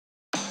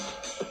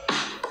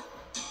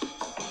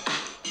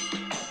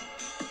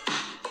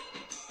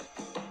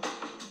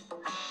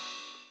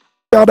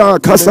Yada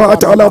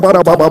kasata la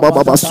bara baba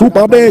baba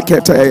subane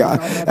ketea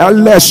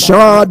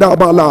eleshada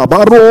bala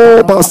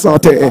baro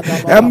basate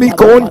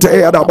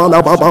emikonte da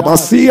bala baba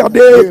basia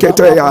de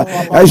ketea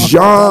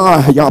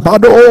eja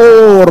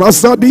yabado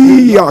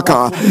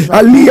rasadiaka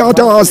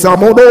aliada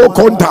samono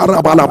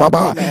kontara bala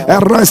baba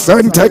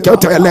resente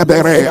ketele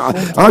berea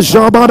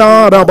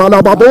ajabada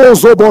bala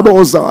babozo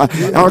bodoza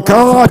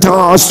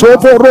akata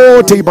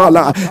soporoti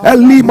bala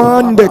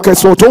elimande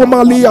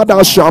kesotoma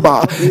liada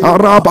shaba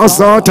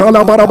arabasata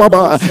la bara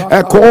baba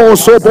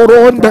Ekoso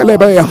boronde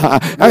lebeha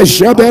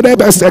ejebere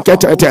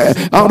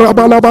beseketete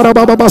arabala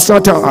barababa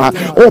basata.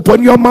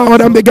 Open your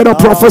mouth and begin to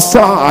prophesy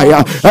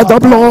the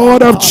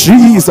blood of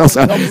Jesus,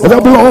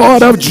 the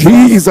blood of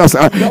Jesus,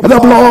 the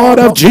blood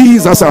of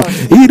Jesus.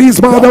 It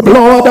is by the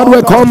blood that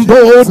we come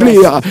boldly.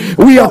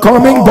 We are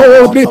coming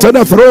boldly to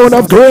the throne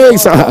of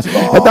grace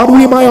that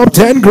we might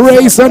obtain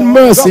grace and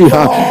mercy.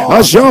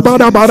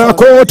 Ajabada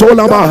barakoto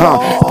labaha.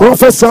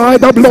 Prophesy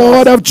the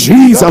blood of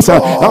Jesus.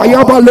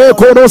 Ayabale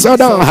koros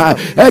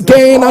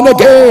again and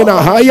again.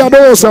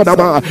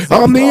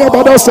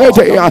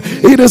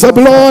 It is the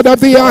blood of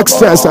the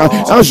access.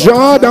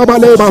 Ajada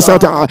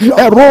balebasata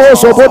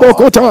eroso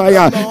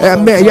bodokotaya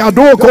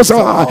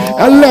emeyadokosa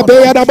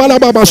elebeada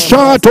balababa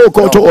shato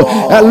koto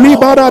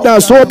elibarada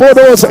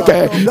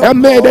sobodoseke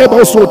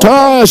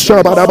emedebosuta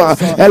shabadaba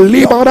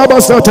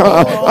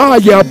elibarabasata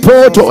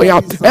ayapoto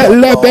ya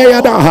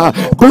elebeada.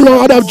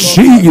 Blood of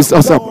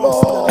Jesus.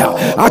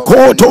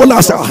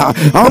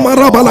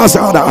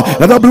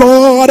 The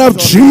blood of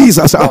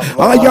Jesus.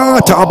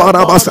 Ayata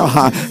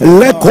barabasa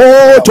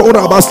lekoto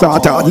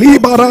rabasata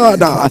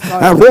libarada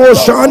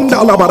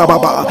roshanda la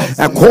barababa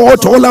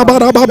koto la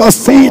barababa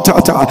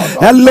sitata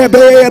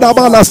elebera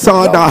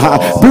balasada.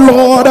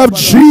 Blood of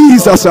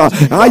Jesus.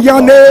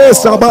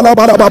 Ayanesa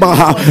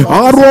balabarababa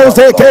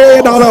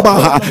arozeke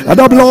dalabaha.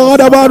 The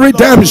blood of our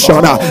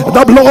redemption.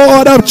 The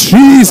blood of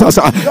Jesus.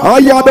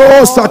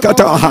 Ayado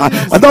sakata.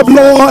 The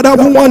blood of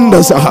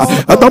wonders.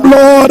 The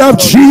blood of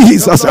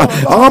Jesus.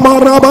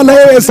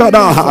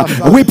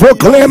 We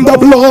proclaim the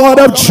blood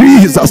of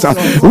Jesus.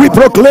 We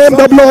proclaim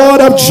the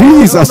blood of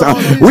Jesus.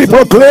 We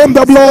proclaim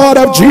the blood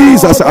of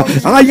Jesus.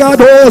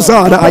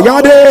 Ayadosa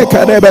ayade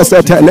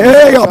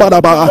kadebesetele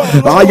yabaraba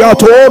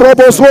ayatoro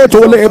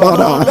bosoto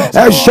lebara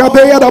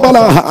eshabeya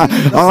dabala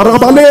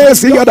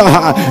arabalesi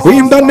yada.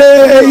 In the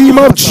name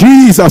of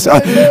Jesus,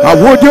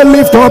 would you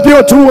lift up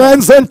your two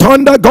hands and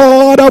thunder,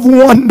 God of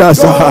wonders?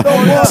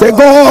 Say,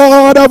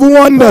 God of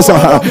wonders,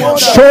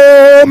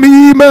 show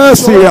me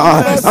mercy.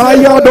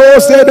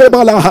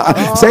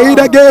 Say it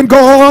again,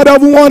 God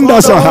of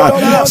wonders.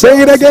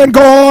 Say it again,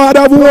 God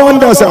of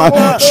wonders.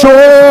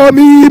 Show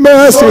me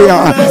mercy.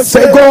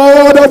 Say,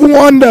 God of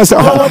wonders,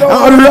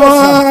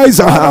 arise,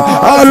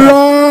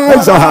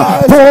 arise,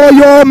 pour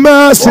your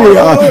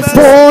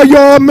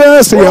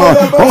mercy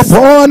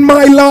upon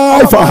my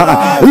life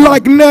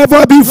like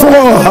never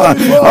before.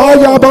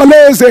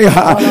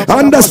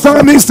 And the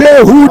psalmist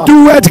say, who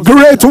doeth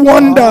great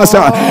wonders,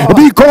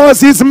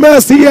 because his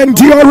mercy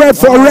endureth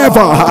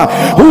forever.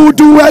 Who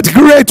doeth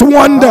great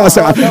wonders,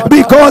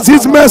 because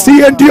his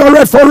mercy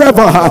endureth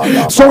forever.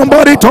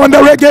 Somebody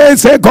thunder again,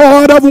 say,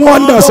 God of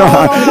wonders,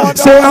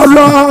 say,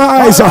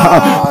 arise,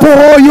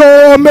 pour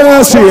your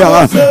mercy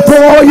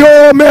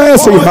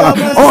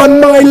on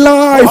my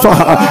life.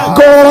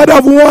 God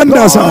of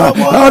wonders,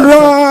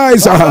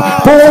 arise,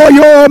 pour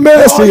your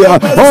mercy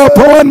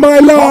upon my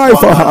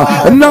life.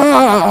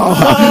 Now,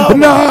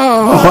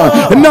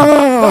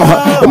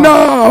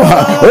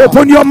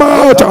 open your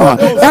mouth.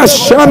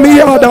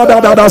 Eshamia da da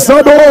da da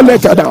sadole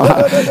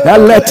kada.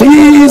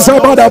 Eletiza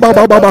bada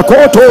baba baba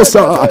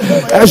kotosa.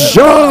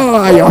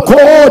 Ejaya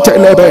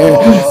kotelebe.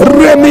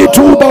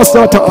 Remitu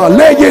basata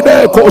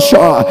legide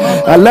kosha.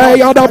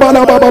 Eleya da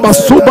bala baba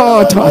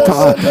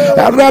basubataka.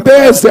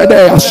 Rebeze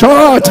de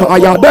ashata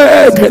ya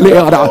de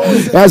keliada.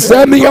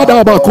 Ezemia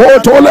da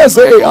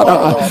bakotoleze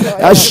yada.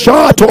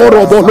 Eshato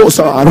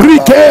robolosa.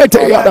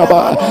 Rikete yada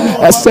ba.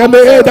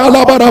 Eseme da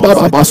la baba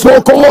baba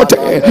sokote.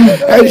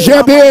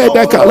 Ejebe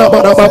de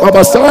kalabara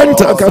baba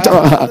santa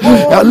kata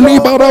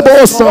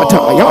libarabosata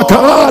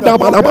yakada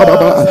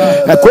balababa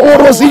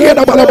ekorozie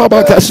da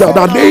balababa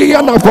kashada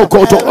nia na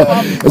pokoto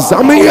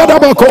zamia da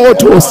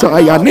bakoto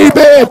saya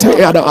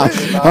nibete ada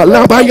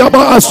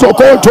labayaba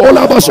sokoto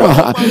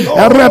labasha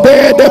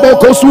rebe de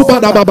bokosuba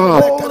da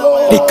baba.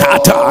 In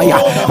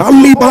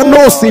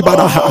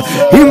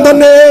the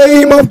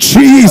name of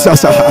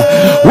Jesus,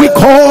 we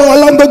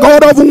call on the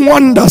God of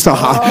wonders,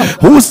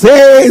 who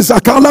says,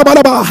 can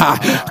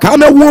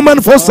a woman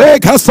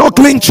forsake her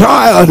suckling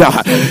child?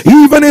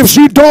 Even if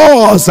she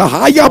does,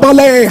 I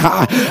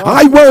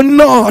will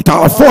not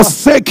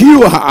forsake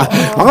you.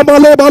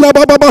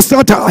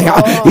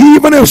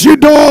 Even if she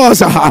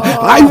does,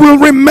 I will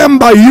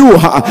remember you.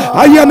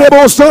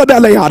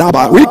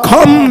 We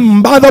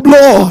come by the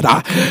blood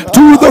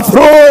to the throne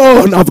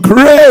throne of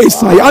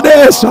grace.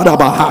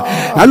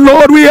 And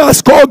Lord, we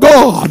ask, oh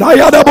God,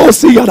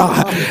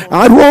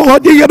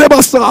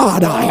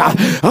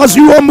 as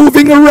you are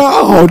moving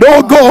around,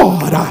 oh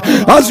God,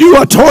 as you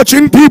are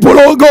touching people,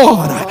 oh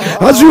God,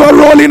 as you are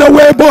rolling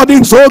away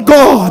burdens, oh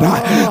God,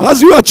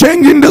 as you are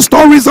changing the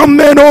stories of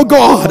men, oh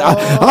God,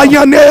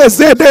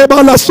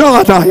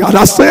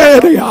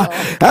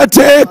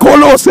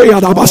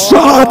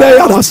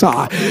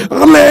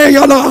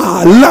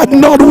 let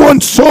not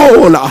one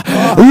soul,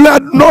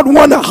 let not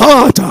one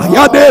heart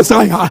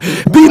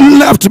be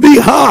left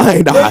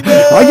behind.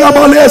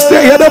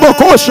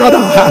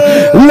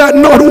 Let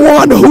not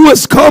one who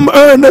has come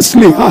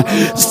earnestly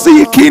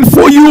seeking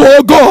for you,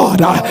 oh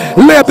God,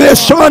 may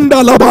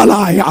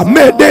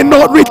they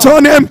not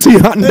return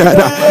empty-handed.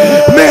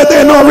 May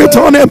they not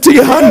return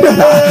empty-handed.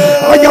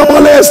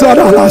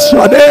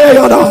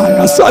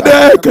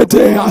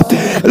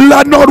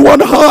 Let not one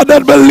heart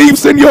that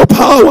believes in your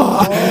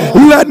power,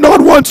 let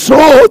not one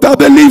soul that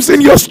believes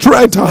in your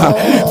strength,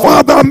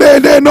 Father, may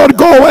they not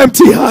go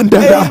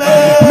empty-handed.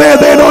 May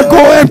they not go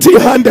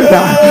empty-handed.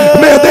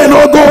 May they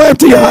not go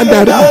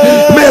empty-handed.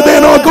 May they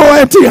not go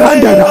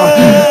empty-handed.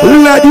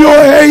 Let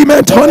your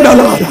amen thunder,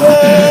 Lord.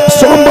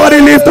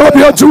 Somebody lift up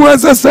your two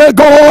hands and say,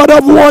 God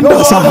of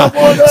wonders,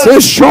 say,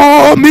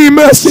 show me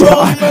mercy.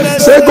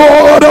 Say,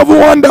 God of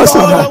wonders,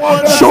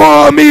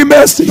 show me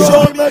mercy.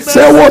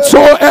 Say,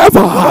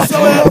 whatsoever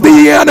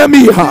the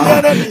enemy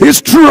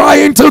is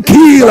trying to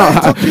kill,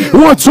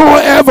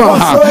 whatsoever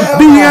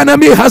the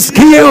enemy has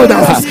killed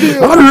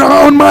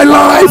around my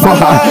life,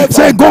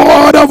 say,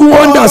 God of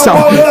wonders,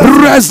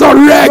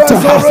 resurrect,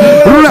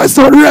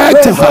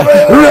 resurrect,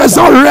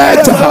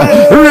 resurrect,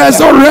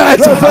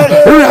 resurrect,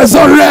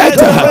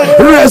 resurrect,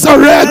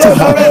 resurrect.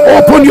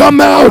 Open your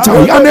mouth.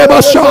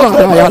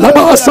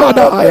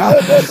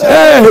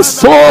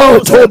 So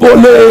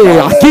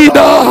tobole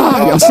akida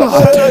yasa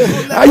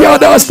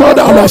ayada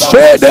sada la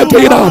shede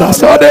kira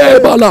sade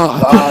bala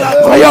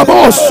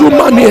ayabo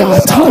sumania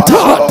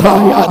tata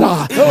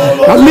tayada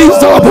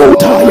aliza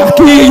buta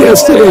yaki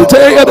yese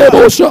te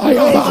yadebo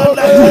shayaba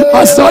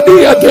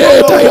asadi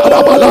aketa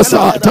yada bala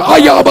sa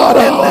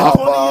tayabara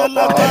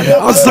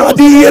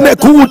azadi ene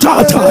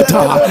kuta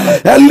tata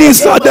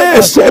elisa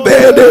de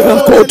sebede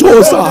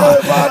kotosa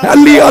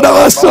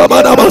eliada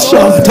sabada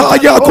basha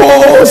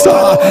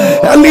tayakosa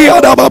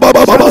eliada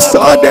baba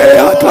sade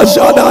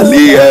akajada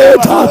liye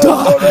tata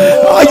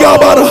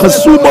ayabara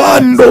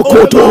sumando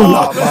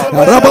kotola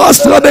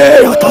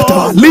rabasade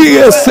akata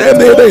liye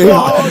semede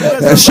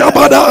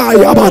shabada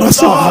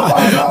ayabarasa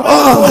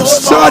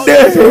sade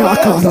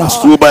akara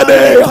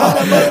subade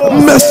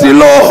mercy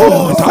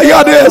Lord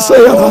ayade se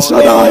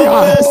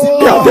ashadaya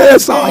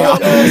yadesaya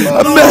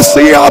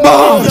mercy aba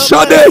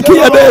shadeki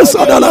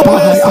yadesa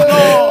dalabaya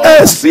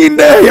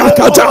esine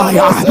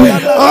yakataya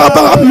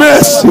aba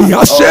mercy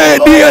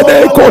ashedi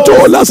yade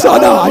kotola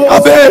sana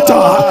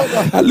aveta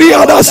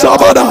liada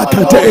sabada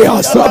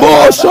kateya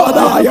sabo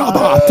shadaya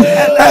ba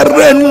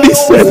erendi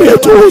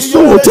semeto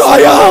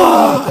sutaya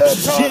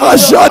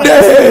ashade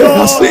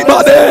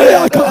asibade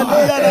yakaya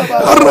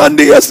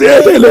arandi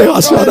esebele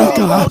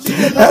ashadaka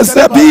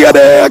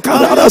esebiade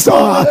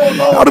kanarasa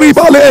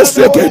ribale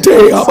sekete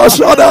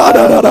abashada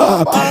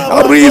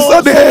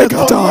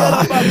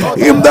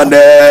in the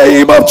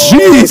name of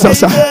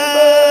Jesus.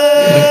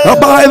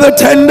 By the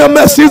tender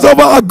mercies of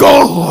our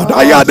God,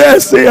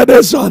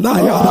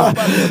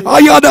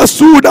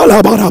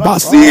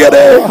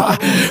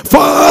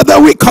 Father,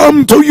 we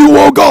come to you,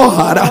 O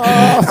God,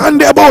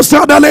 and over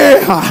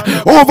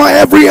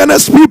every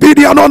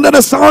NSPPD and under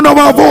the sound of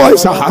our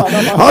voice, after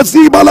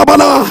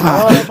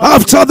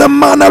the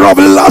manner of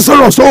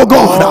Lazarus, O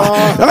God,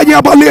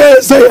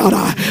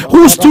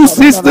 whose two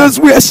sisters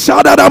were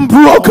shattered and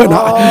broken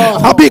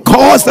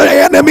because the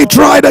enemy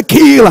tried to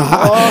kill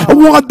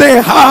what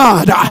they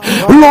had.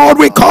 Lord,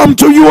 we come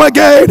to you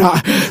again.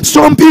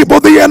 Some people,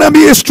 the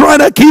enemy is trying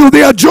to kill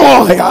their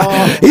joy.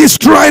 He's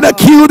trying to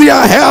kill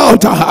their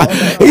health.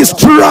 He's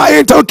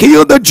trying to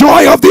kill the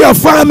joy of their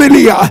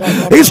family.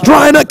 He's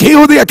trying to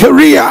kill their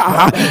career.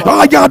 Lord,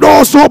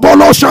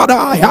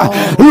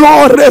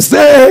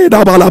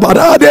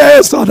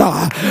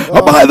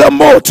 by the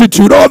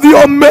multitude of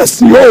your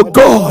mercy, oh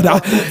God,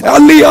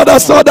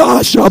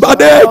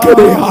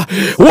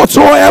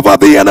 whatsoever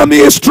the enemy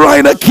is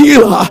trying to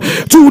kill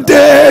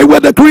today, we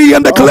decree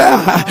and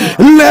declare,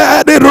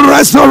 let it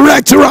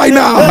resurrect right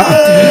now.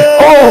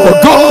 Oh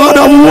God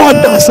of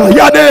wonders,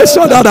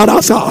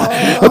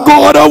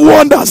 God of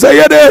wonders,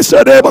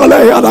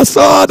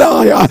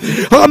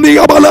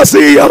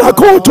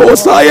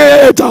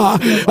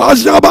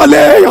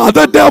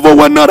 the devil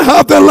will not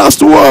have the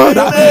last word.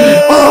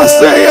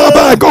 Say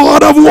about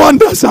God of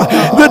wonders,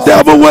 the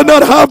devil will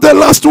not have the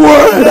last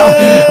word.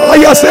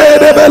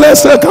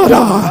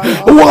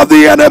 What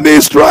the enemy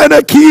is trying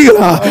to kill,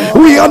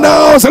 we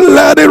announce,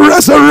 let it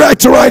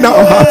resurrect right now.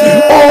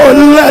 Oh,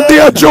 let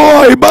their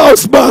joy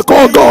bounce back,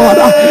 oh God.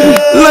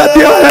 Let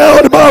their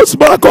health bounce bounce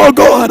back, oh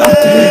God.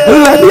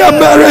 Let their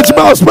marriage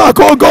bounce back,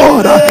 oh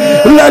God.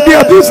 Let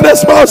their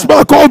business bounce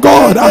back, oh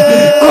God.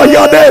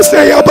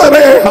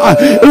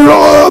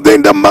 Lord,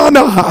 in the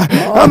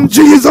manner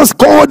Jesus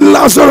called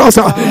Lazarus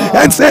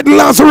and said,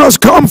 Lazarus,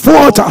 come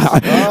forth.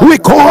 We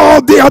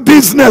call their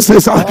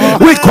businesses,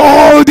 we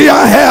call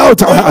their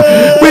health,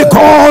 we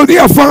call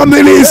their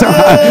families,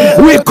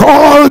 we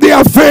call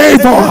their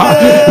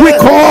favor, we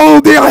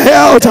call their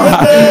health.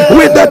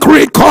 We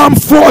decree, come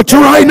forth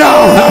right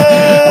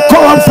now.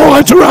 Come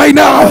forth right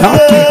now.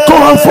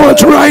 Come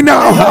forth right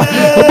now.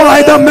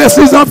 By the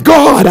mercies of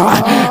God,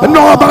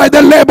 nor by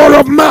the labor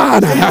of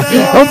man,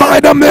 by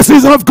the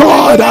mercies of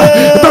God.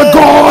 The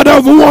God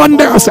of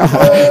wonders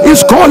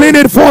is calling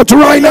it forth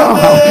right now.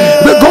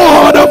 The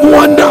God of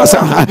wonders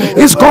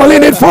is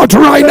calling it forth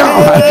right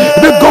now.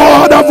 The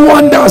God of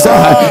wonders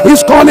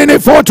is calling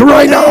it forth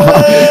right now.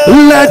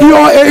 Let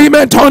your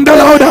amen thunder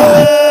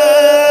louder.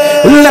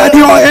 Let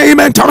your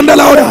amen thunder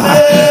louder.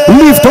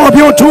 Lift up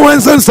your two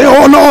hands and say,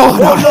 oh Lord,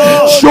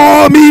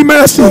 show me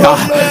mercy.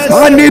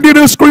 I need you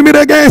to scream it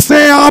again.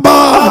 Say,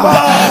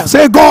 Abba.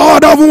 Say,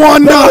 God of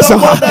wonders.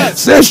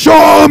 Say,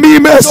 show me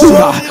mercy.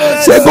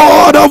 Say,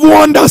 God of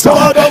wonders.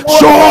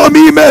 Show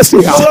me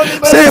mercy.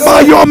 Say,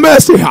 by your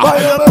mercy,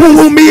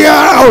 pull me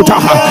out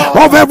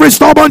of every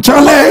stubborn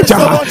challenge.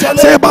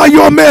 Say, by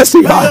your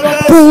mercy,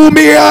 pull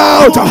me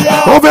out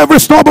of every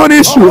stubborn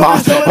issue.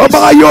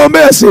 By your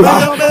mercy,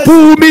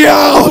 pull me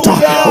out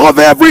of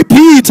every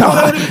pit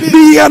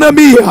the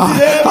enemy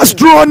has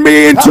drawn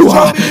me into.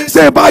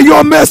 Say, by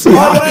your mercy,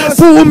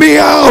 pull me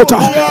out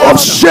of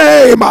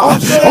shame,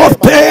 of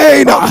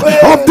pain,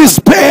 of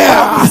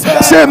despair.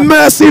 Say,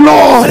 mercy,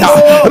 Lord,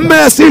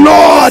 mercy,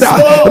 Lord,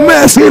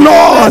 mercy,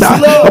 Lord.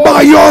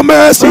 By your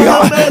mercy,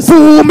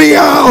 pull me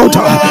out,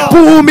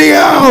 pull me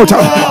out,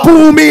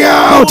 pull me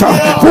out,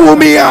 pull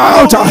me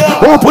out.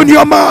 Open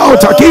your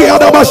mouth.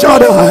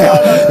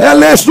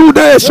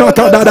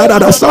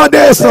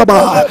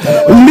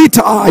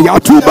 Lita ya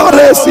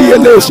tubaresi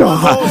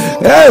elesha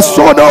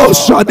esodo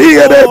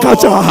shadire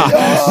kacha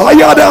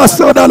ayada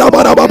sada la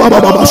baba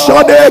baba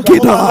shade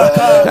kita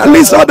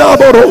elisada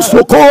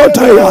boroso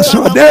kota ya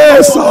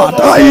shade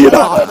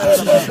sadaida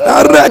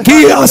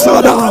rekia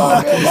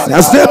sada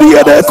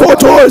asebie de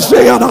koto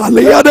sheyana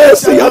liade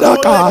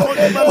siyadaka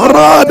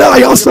rada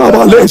ya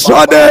sabale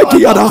shade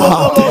kiada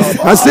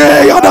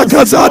ase yada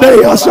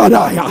kazade ya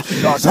shadaya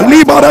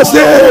libara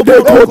se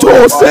de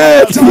koto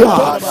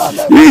setia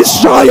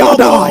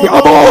Ishayada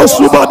Yabo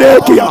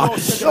Subadekia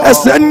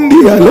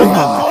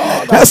Esendielea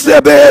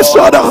Esebe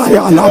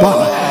Shadaya Lava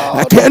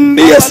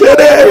Kendi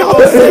Esede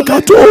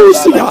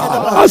Abekatosia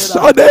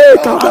Asade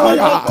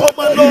Kadaya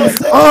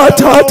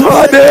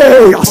Atatade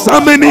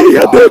Asamini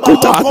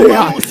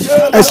Dekutadea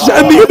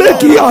Esemi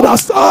Bekiada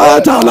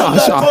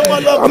Satalasha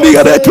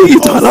Amire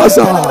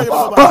Kitalaza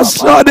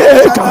Asade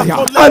Kaya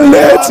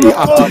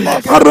Aletia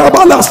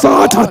Arabala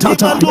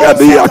Satata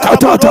Yabia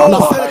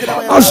Katatala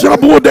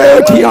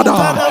Ashabude Kiada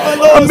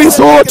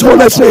Amisoto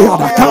Lesea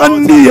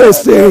Kandi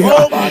Esea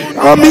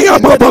Amia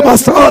Baba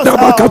Basada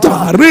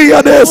Bakata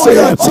Ria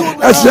Dese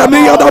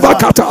Eshamia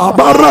Bakata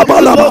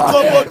Barabalaba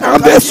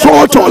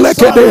Amesoto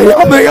Lekede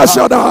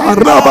Ameyashada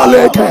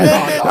Rabaleke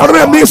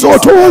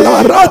Remisoto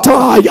La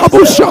Rata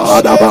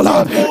Yabushada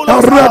Bala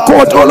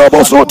Rakoto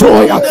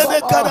Lobosotoya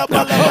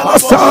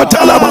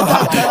Asatalaba.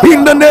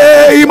 In the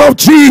name of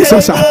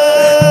Jesus,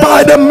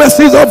 by the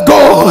mercies of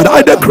God,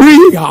 I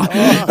decree,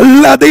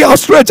 let the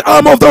outstretched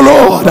arm of the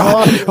Lord,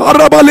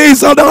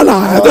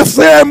 the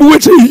same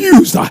which he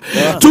used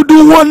to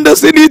do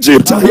wonders in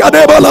Egypt, let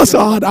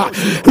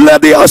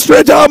the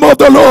outstretched arm of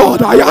the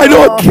Lord, I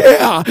don't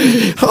care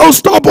how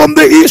stubborn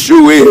the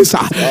issue is,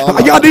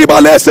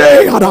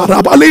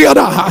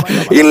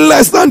 in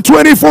less than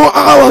 24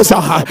 hours,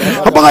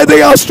 by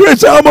the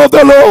outstretched arm of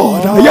the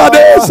Lord,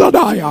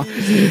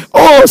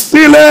 oh,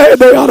 Sile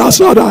de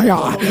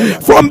Arasadaya,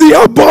 from the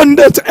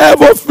abundant,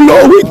 ever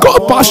flowing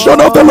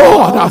compassion of the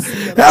Lord,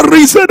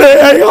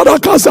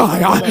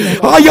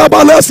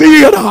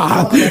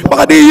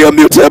 by the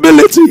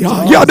immutability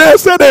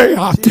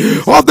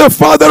of the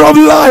Father of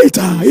light,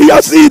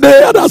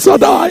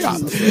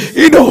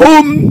 in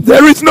whom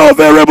there is no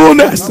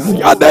variableness,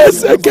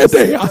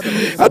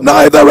 and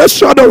neither a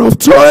shadow of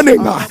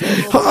turning.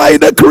 I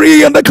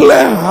decree and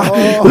declare,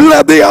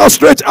 let the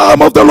outstretched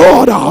arm of the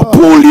Lord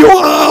pull you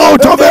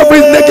out of every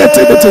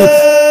negativity.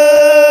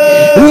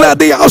 Let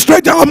the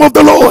outstretched arm of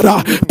the Lord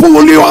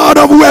pull you out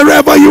of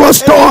wherever you are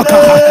stuck.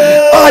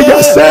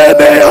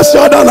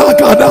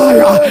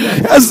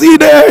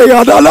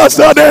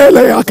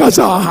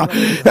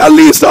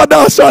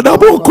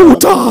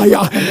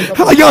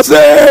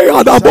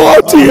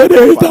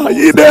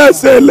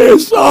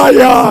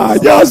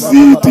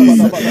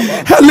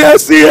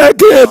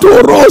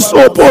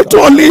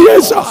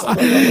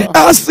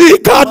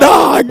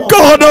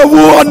 God of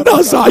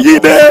wonders,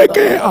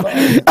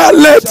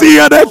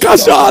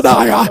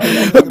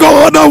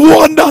 God of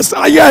wonders,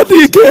 God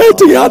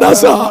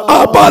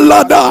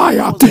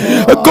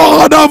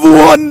of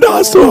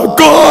wonders,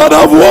 God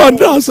of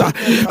wonders,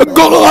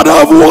 God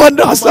of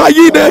wonders,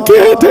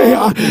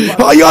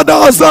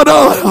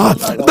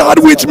 that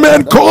which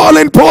men call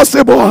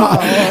impossible,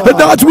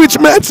 that which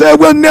men say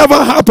will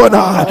never happen,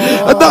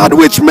 that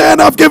which men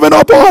have given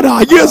up on.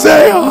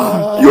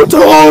 You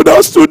told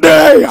us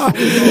today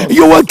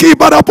you will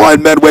keep an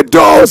appointment with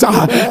those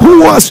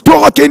who are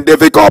stuck in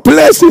difficult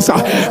places,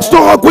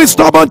 stuck with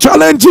stubborn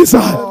challenges.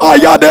 By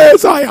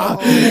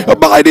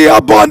the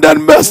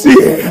abundant mercy,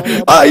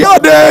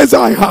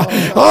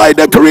 I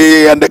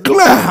decree and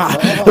declare,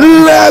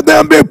 let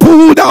them be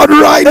pulled out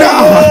right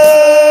now.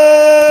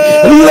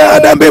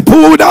 Let them be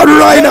pulled out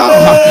right now.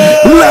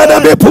 Let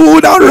them be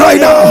pulled out right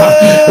now.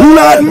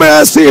 Let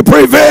mercy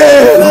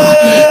prevail.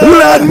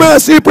 Let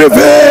mercy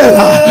prevail.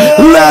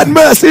 Let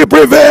mercy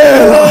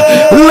prevail.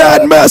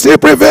 Let mercy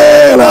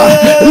prevail.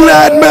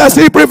 Let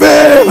mercy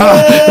prevail.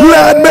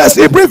 Let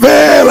mercy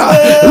prevail.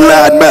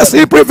 Let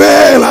mercy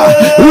prevail.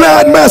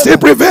 Let mercy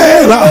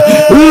prevail.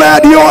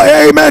 Let your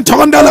amen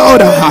thunder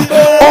loud.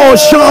 Oh,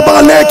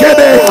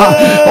 Shabalekede.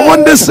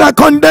 On the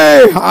second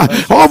day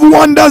of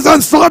wonders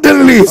and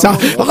suddenlies,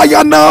 I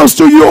announce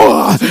to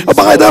you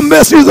by the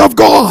mercies of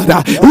God,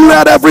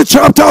 let every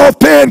chapter of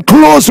pain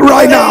close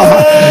right now.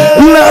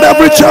 Let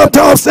every chapter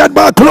of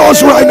setback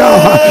close right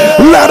now.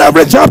 Let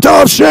every chapter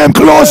of shame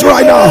close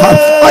right now.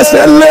 I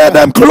said let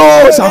them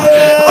close.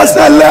 I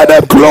said let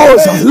them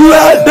close.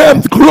 Let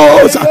them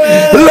close.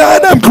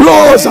 Let them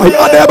close.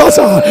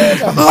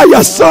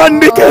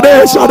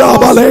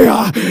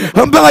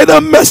 By the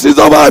mercies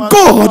of our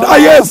God,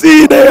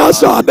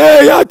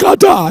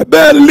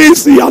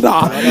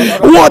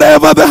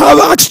 whatever they have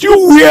asked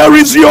you, where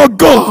is your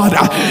God?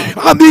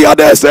 And the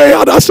other say,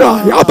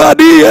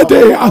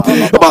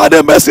 by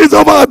the mercies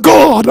of our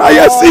God,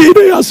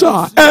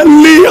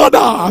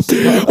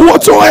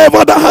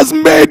 whatsoever that has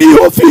made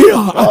you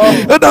feel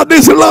that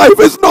this life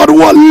is not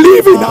worth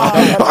living,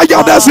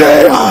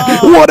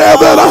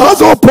 whatever that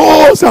has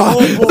opposed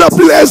the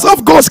place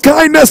of God's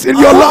kindness in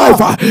your life,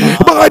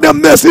 by the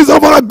mercies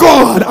of our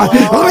God,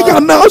 I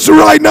announce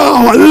right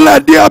now,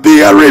 let there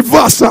be a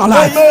reversal.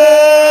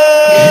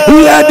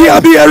 Let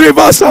there be a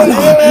reversal.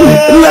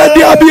 Let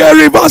there be a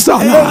reversal.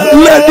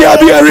 Let there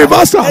be a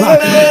reversal.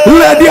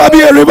 Let there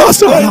be a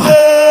reversal.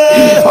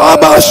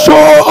 Abba,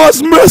 show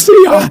us mercy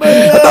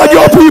that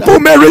your people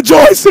may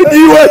rejoice in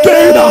you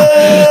again.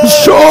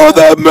 Show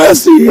them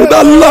mercy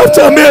that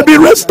laughter may be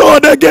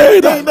restored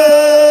again.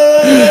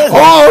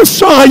 Oh,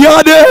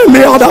 Shayade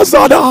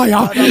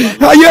Leonasadaya.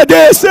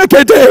 Ayede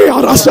Sekete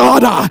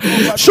Arasada.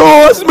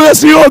 Show us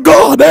mercy, oh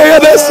God.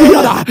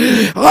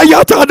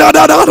 Ayata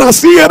Dada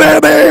Siene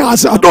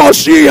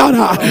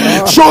Asadoshiana.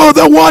 Show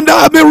the one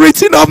that have been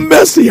written of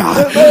mercy.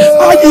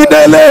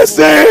 Ayidele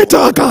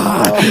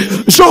Setaka.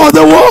 Show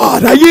the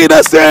one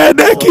Ayida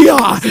Senekia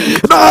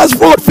that has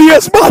fought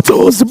fierce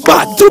battles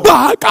back to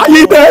back.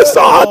 Ayide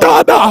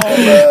Sadada.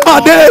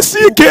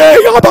 Adesike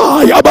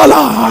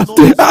Yabala.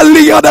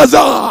 Aliada.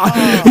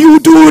 You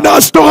do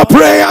not stop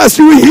prayers,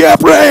 you hear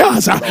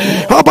prayers. We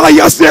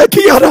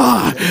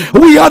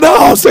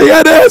announce in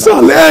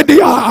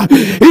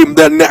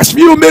the next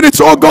few minutes,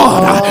 oh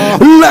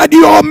God, let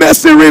your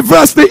mercy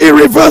reverse the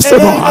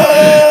irreversible.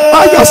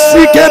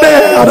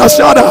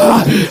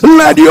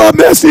 Let your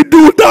mercy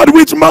do that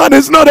which man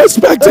is not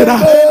expecting.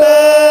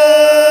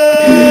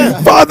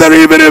 Father,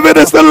 even if it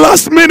is the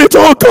last minute,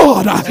 oh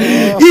God,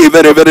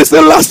 even if it is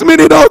the last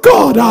minute, oh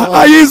God,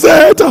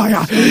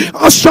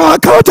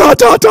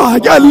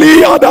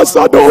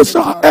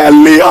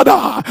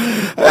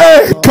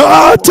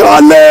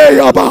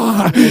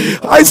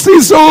 I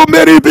see so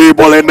many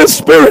people in the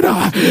spirit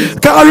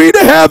carrying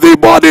heavy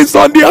bodies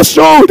on their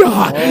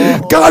shoulder,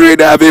 carrying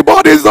heavy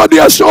bodies on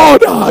their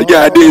shoulder. I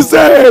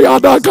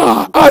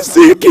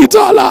see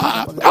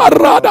Kitala,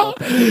 Arada,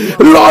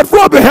 Lord,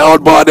 from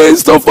health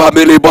bodies to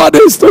family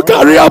bodies to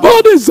career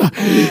bodies.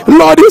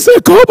 Lord, you say,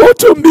 come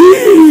unto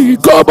me,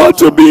 come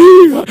unto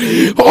me,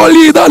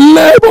 only the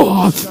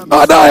labor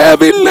and are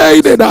heavy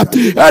laden,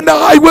 and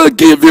I will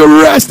give you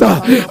rest.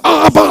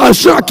 Abba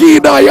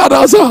Shakina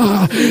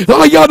Yadaza,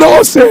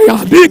 Ayanose,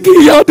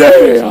 Niki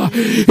Yade,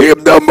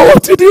 in the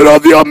multitude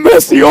of your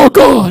mercy, O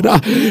God.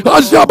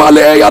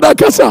 Ashabale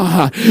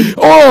Yadakasa,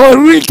 oh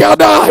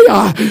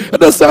Rikadaya.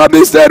 The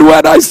psalmist said,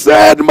 when I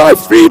said my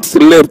feet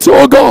slipped,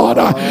 O God,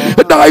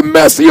 thy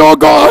mercy, O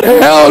God,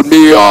 held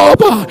me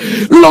up.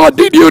 Lord,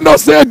 did you not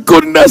say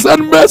goodness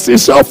and mercy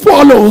shall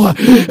follow?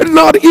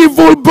 Not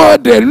evil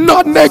burden,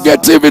 not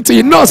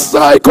negativity, not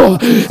cycle,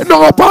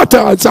 no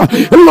patterns.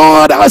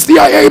 Lord, as the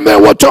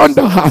amen was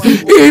under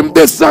in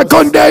the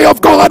second day of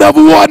God of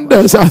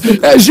wonders,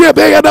 I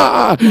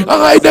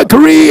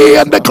decree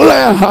and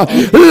declare,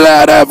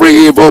 let every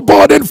evil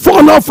burden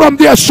follow from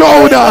their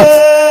shoulder.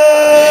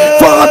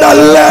 For Father,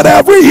 let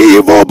every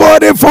evil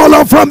burden fall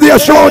off from their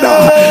shoulder.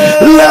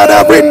 Let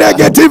every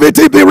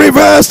negativity be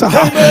reversed.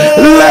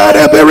 Let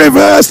it be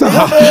reversed.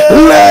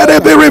 Let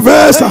it be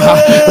reversed.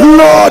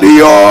 Lord,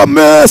 your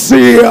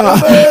mercy.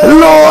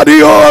 Lord,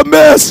 your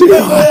mercy.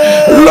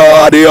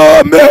 Lord,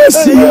 your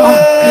mercy.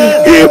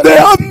 If they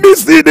have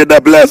missed it in the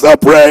place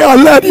of prayer,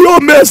 let your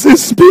mercy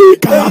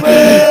speak.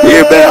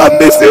 If they have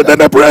missed it in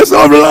the place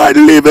of light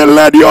living,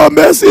 let your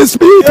mercy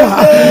speak.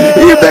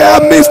 If they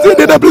have missed it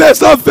in the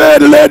place of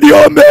faith, let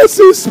your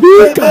mercy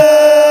speak.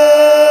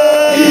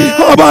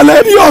 Abba,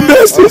 let your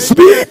mercy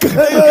speak.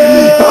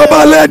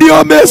 Abba, let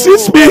your mercy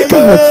speak.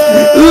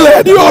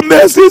 Let your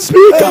mercy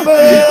speak.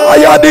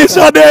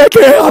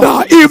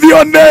 If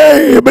your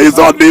name is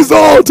on this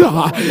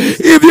altar,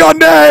 if your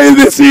name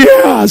is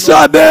here,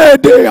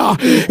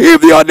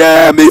 if your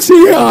name is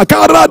here,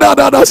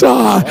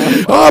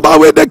 Abba,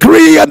 we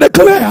decree and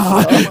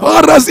declare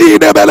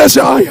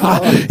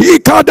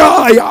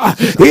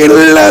in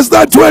less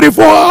than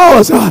 24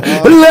 hours,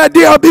 let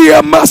there be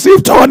a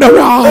massive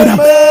turnaround.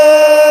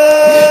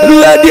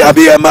 Let there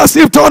be a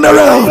massive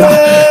turnaround.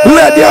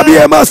 Let there be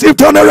a massive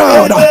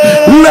turnaround.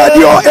 Let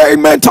your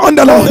amen turn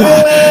the Lord.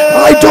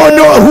 I don't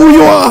know who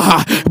you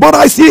are, but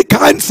I see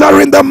cancer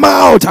in the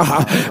mouth.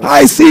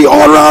 I see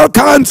oral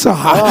cancer.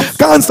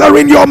 Cancer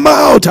in your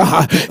mouth.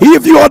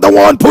 If you are the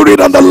one, put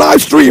it on the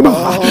live stream.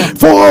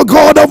 For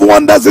God of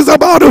wonders is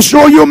about to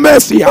show you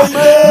mercy.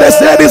 They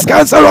said it's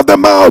cancer of the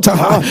mouth.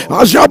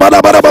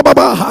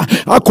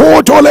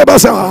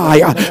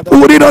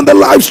 Put it on the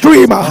live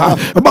stream.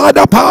 By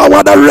the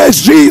power that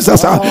raised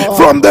Jesus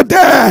from the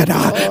dead,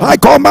 I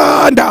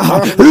command,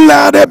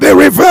 let it be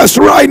reversed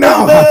right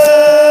now.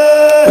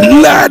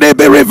 Let it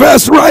be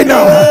reversed right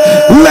now.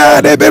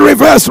 Let it be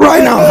reversed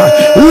right now.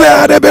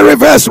 Let it be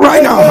reversed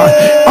right now.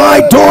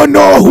 I don't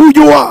know who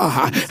you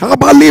are,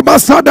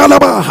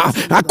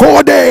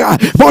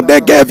 but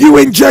they gave you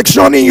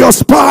injection in your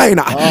spine.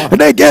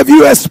 They gave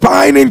you a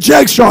spine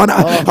injection,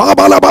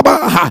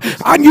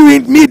 and you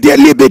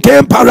immediately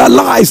became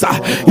paralyzed.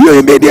 You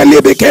immediately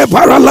became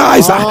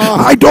paralyzed.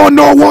 I don't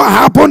know what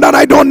happened, and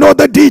I don't know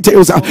the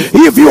details.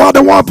 If you are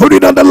the one, put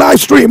it on the live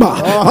stream.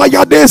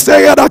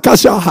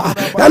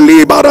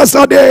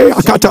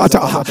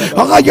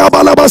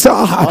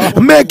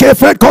 Make a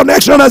faith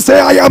connection and say,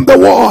 I am the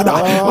one.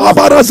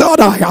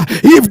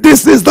 If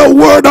this is the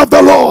word of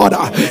the Lord,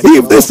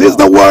 if this is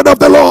the word of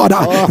the Lord,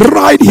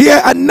 right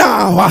here and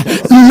now,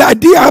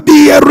 let there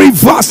be a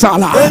reversal.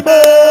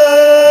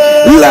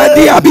 Let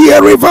there be a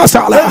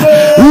reversal.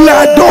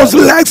 Let those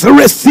legs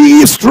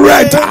receive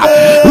strength.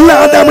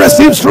 Let them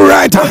receive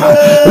strength.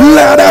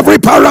 Let every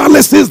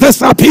paralysis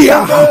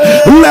disappear.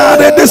 Let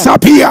it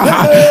disappear.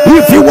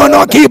 If you will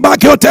not give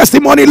back your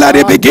testimony, let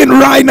it begin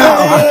right now.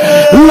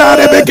 Let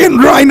it begin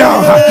right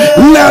now.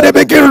 Let it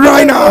begin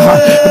right now.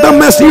 The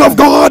mercy of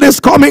God is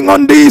coming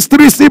on these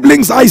three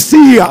siblings. I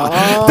see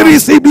three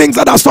siblings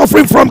that are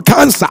suffering from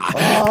cancer.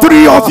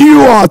 Three of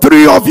you are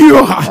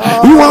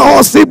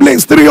all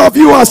siblings. Three of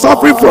you are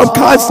suffering from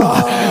cancer.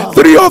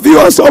 Three of you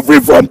are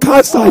suffering from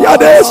cancer.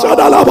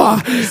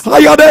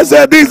 Ayade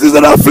said, this is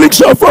an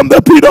affliction from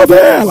the pit of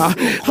hell.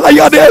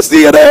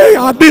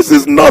 This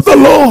is not the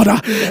Lord.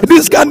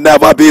 This can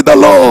never be the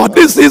Lord.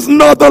 This is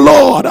not the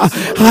Lord.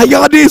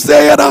 Ayade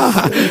said,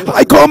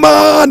 I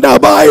command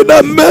by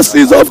the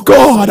mercies of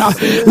God,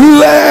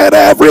 let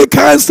every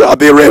cancer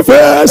be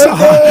reversed.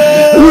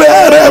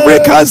 Let every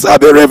cancer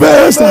be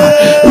reversed.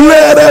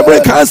 Let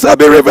every cancer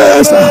be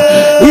reversed.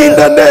 In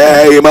the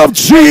name of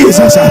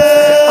Jesus.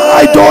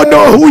 I don't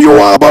know who you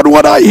are, but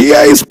what I hear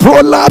is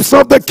prolapse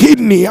of the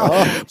kidney.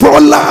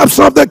 Prolapse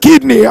of the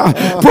kidney.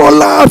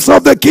 Prolapse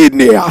of the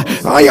kidney.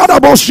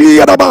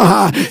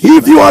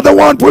 If you are the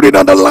one, put it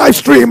on the live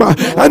stream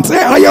and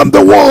say, I am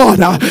the one.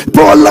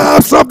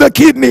 Prolapse of the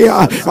kidney.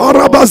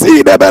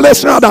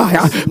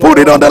 Put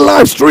it on the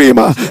live stream.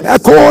 By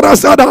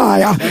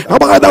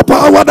the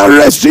power that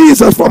raised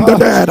Jesus from the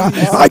dead,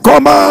 I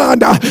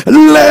command,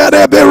 let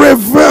it be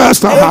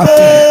reversed.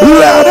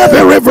 Let it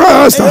be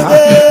reversed.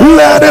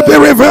 Let it be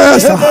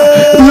reversed.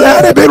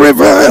 Let it be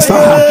reversed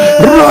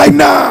right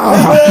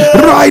now.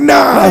 Right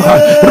now.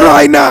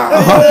 Right now.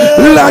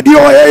 Let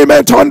your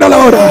amen turn the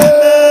Lord.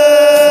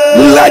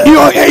 Let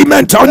your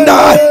amen turn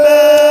the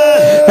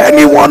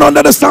anyone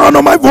under the sound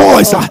of my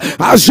voice,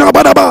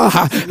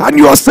 and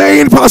you are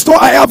saying, Pastor,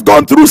 I have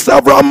gone through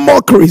several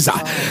mockeries.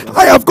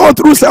 I have gone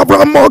through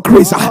several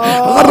mockeries.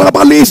 My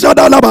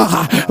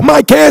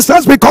case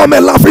has become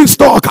a laughing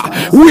stock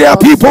where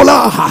people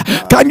are.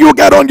 Can you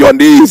get on your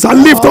knees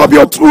and lift up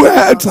your two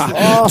hands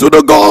to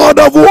the God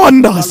of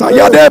wonders?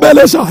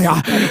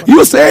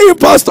 You say,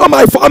 Pastor,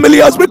 my family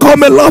has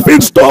become a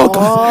laughing stock,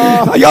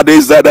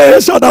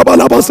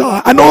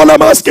 and all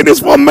I'm asking is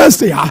for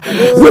mercy.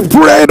 We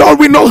prayed all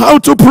we know know how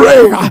to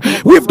pray.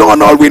 We've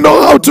done all we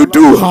know how to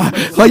do.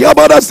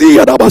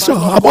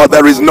 But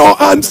there is no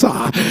answer.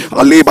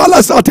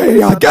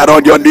 Get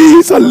on your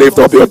knees and lift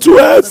up your two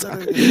hands.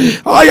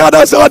 By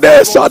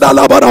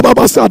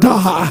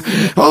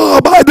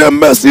the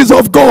mercies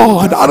of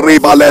God, I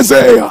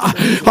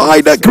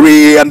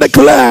decree and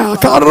declare,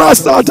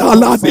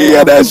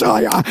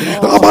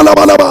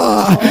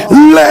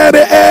 let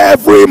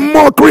every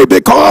mockery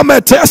become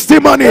a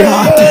testimony.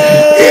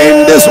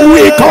 In this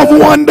week of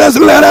wonders,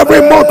 let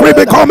every mockery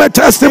become a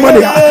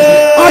testimony.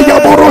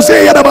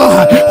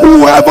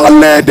 Whoever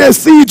laid the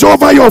siege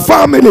over your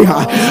family,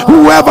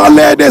 whoever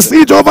laid the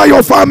siege over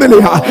your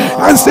family,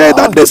 and say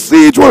that the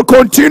siege will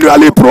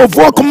continually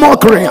provoke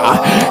mockery,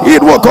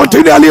 it will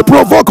continually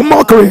provoke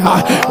mockery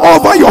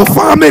over your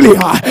family.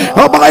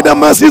 By the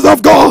mercies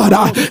of God,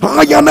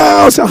 I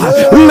announce,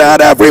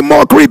 let every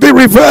mockery be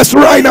reversed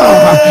right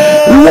now.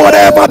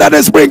 Whatever that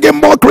is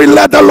bringing mockery,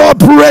 let the Lord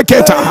break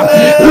it.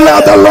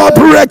 Let the Lord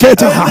break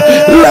it.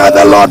 Let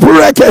the Lord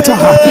break it.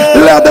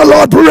 Let the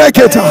Lord break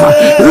it.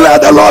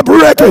 Let the Lord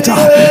break it.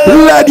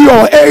 Let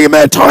your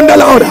amen thunder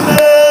louder.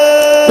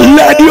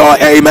 Let your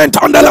amen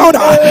thunder louder.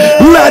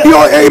 Let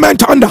your amen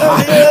thunder.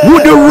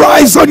 Would you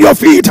rise on your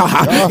feet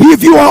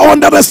if you are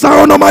under the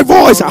sound of my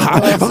voice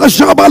and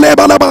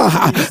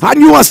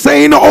you are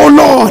saying, oh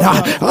Lord,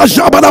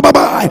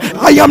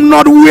 I am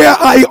not where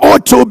I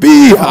ought to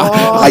be.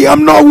 I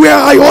am not where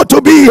I ought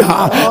to be,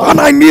 and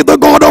I need the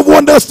God of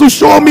wonders to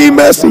show me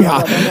mercy.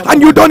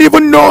 And you don't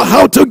even know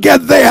how to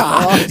get there.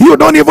 You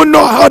don't even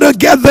know how to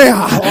get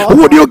there.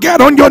 Would you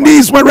get on your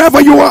knees wherever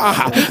you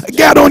are?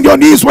 Get on your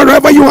knees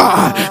wherever you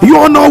are. You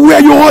are not where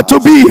you ought to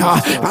be.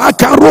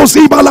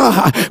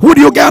 Would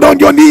you get on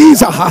your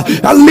knees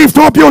and lift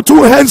up your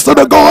two hands to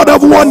the God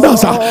of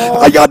wonders?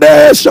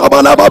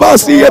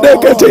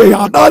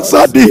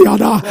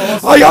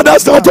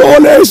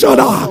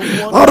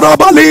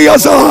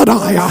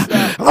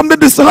 And the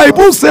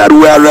disciples said,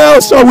 where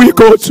else shall we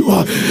go to?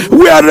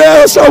 Where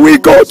else shall we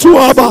go to,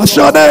 Abba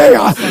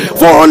Shaddai?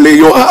 For only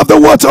you have the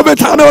words of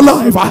eternal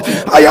life.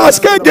 I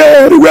ask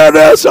again, where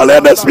else shall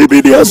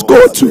NSPBDS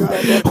go to?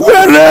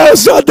 Where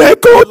else shall they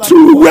go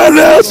to? Where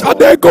else shall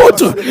they go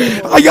to?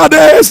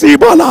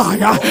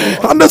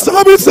 And the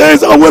psalmist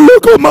says, I will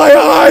look on my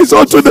eyes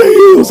unto the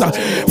hills.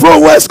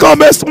 From whence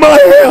cometh my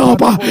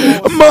help?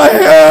 My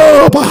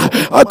help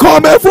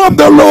cometh from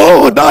the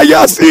Lord.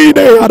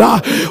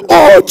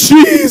 Oh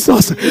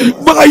Jesus,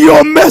 by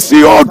your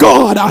mercy, oh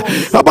God,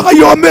 by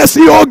your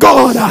mercy, oh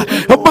God,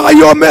 by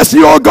your mercy,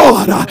 oh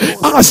God,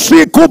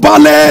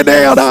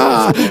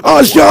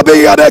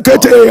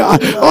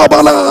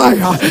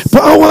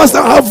 powers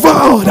that have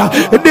vowed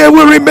they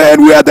will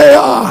remain where they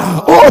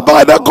are. Oh,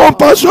 by the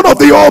compassion of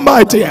the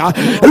Almighty,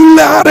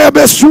 let them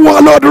be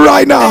swallowed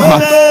right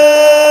now.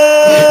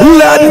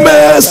 Let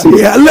mercy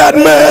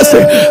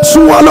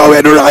swallow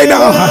it right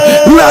now.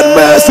 Let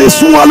mercy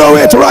swallow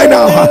it right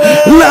now.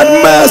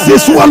 Let mercy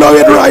swallow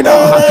it right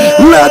now.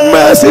 Let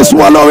mercy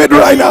swallow it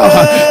right now.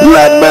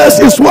 Let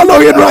mercy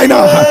swallow it right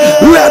now.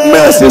 Let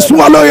mercy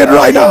swallow it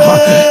right now.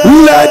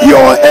 Let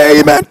your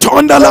amen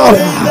thunder loud.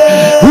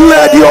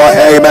 Let your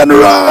amen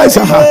rise.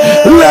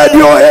 Let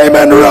your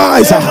amen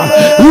rise.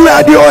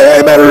 Let your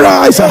amen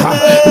rise.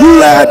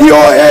 Let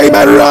your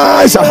amen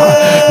rise.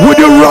 Would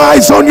you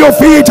rise on your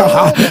feet?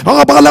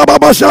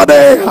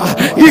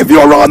 If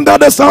you're under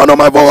the sound of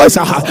my voice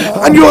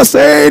and you're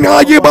saying,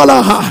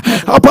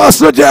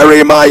 Pastor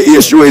Jerry, my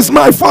issue is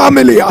my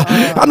family,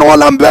 and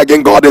all I'm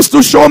begging God is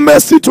to show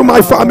mercy to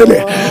my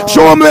family.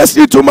 Show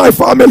mercy to my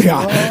family.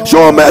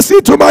 Show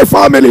mercy to my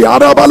family.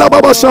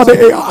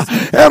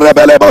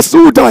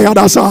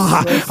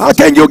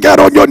 Can you get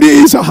on your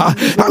knees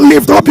and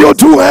lift up your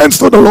two hands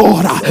to the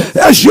Lord?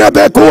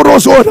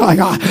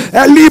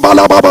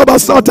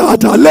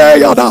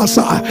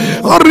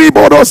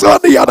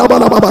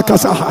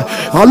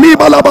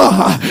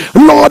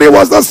 Lord, it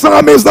was the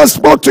psalmist that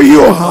spoke to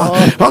you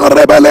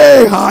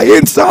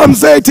in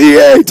Psalms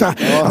 88,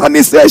 and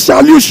he said,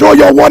 shall you show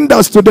your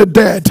wonders to the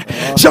dead?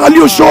 Shall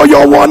you show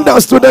your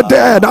wonders to the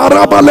dead?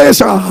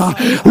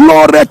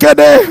 Lord,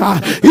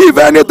 if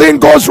anything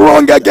goes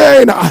wrong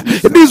again,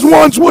 these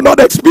ones will not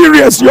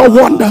experience your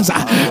wonders.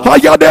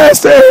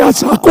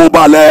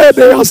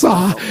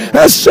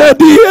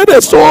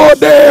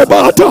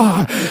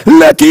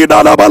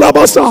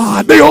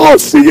 The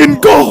all-seeing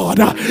God,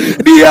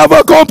 the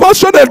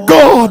ever-compassionate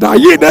God,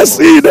 either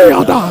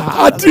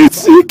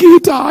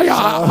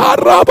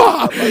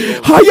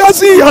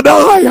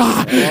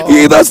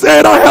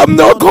said, I have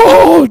not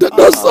called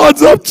the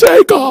sons of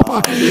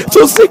Jacob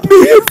to seek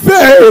me in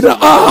vain.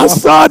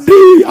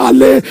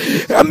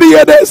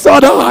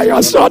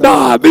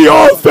 The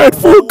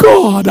all-faithful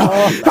God,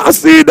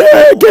 as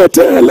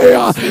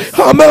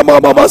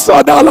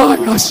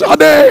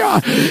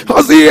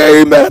the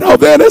amen of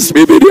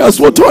NSPBDS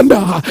will your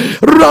thunder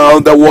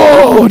round the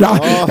world.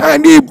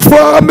 Any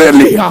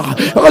family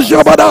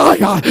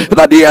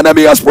that the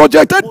enemy has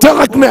projected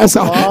darkness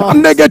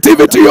and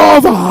negativity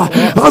over,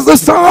 as the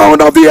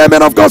sound of the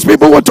amen of God's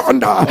people will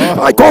thunder,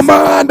 I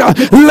command,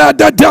 let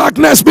the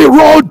darkness be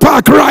rolled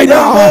back right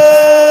now.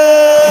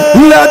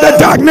 Let the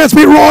darkness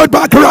be rolled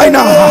back right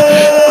now.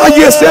 And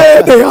you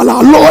say,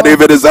 Lord, if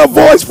it is a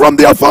voice from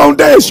their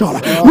foundation,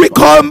 we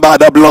come by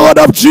the blood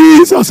of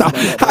Jesus.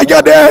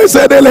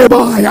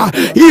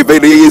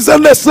 Even is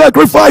in the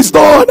sacrifice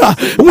done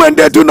when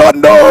they do not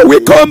know, we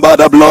come by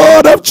the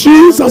blood of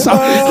Jesus.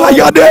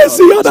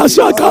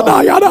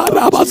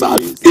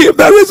 If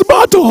there is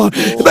battle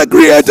they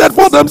created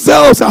for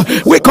themselves,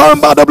 we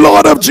come by the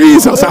blood of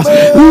Jesus.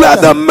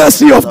 Let the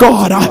mercy of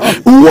God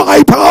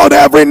wipe out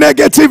every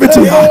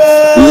negativity.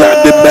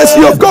 Let the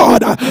mercy of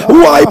God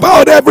wipe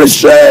out every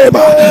shame.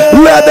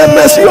 Let the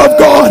mercy of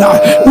God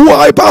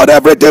wipe out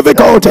every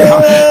difficulty.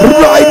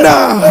 Right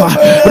now,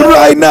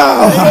 right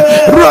now,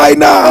 right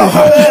now,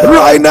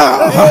 right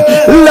now.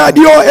 Let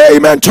your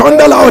amen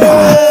thunder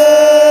louder.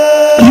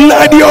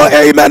 Let your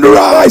amen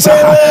rise.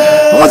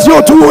 As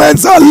your two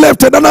hands are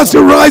lifted and as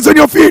you rise on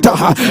your feet,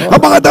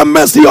 by the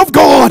mercy of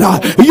God,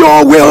 you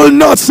will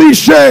not see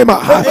shame.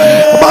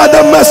 By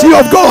the mercy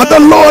of God, the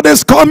Lord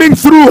is coming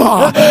through.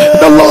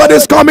 The Lord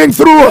is coming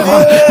through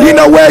in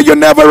a way you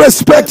never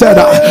expected.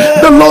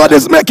 The Lord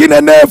is making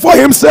a name for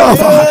himself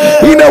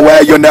in a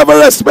way you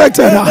never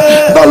expected.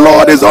 The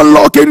Lord is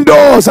unlocking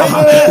doors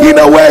in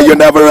a way you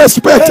never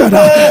expected.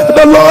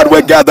 The Lord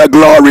will get the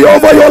glory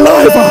over your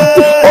life.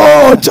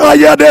 Oh,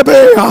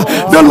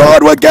 the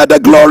Lord will get the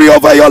glory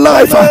over your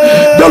life.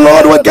 The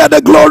Lord will get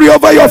the glory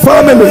over your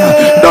family.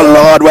 The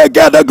Lord will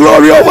get the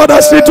glory over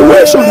the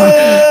situation.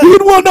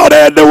 It will not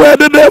end the way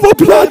the devil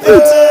planned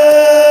it.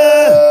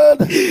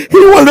 He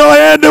will not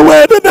end the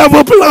way the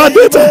devil planned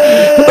it.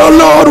 The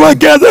Lord will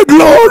get the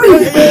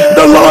glory.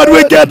 The Lord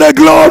will get the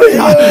glory.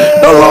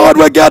 The Lord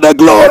will get the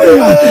glory.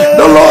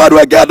 The Lord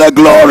will get the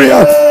glory.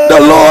 The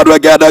Lord will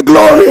get the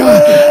glory.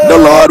 The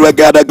Lord will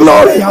get the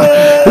glory.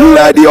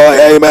 Let your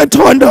amen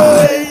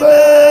thunder.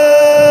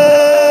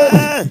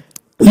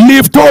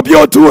 Lift up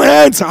your two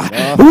hands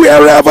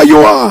wherever you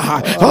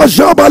are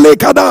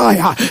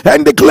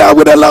and declare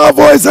with a loud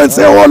voice and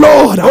say, oh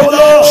Lord,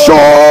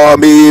 show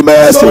me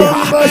mercy.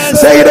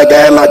 Say it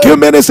again like you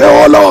mean it. Say,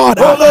 oh Lord,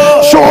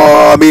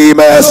 show me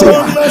mercy.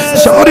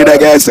 Shout it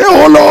again. Say,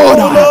 oh Lord,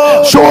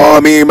 show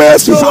me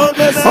mercy.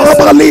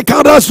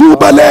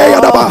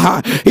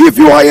 If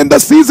you are in the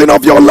season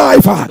of your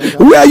life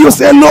where you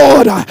say,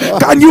 Lord,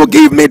 can you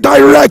give me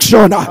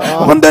direction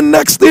on the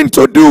next thing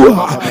to do?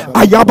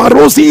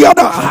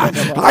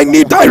 I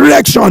need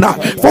direction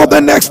for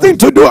the next thing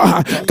to do.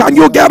 Can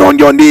you get on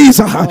your knees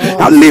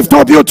and lift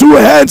up your two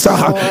hands? And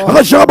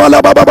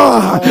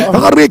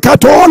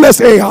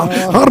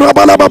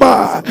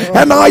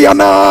I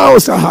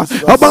announce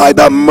by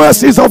the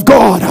mercies of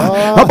God,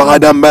 by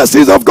the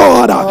mercies of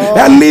God,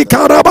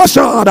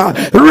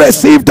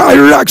 receive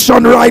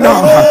direction right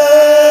now.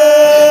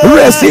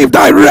 Receive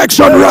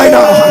direction right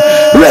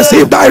now.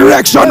 Receive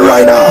direction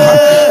right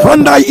now.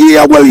 And thy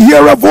ear will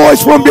hear a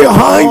voice from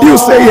behind you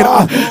saying,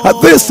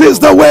 this is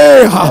the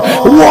way,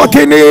 walk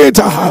in it.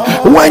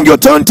 When you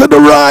turn to the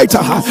right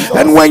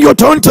and when you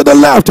turn to the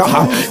left,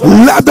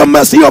 let the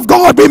mercy of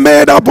God be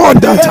made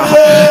abundant.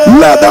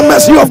 Let the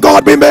mercy of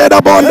God be made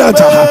abundant.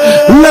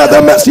 Let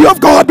the mercy of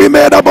God be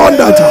made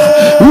abundant.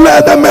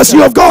 Let the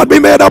mercy of God be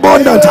made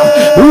abundant.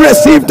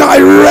 Receive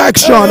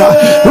direction.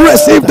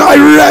 Receive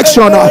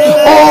direction.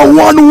 Oh,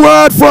 one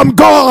word from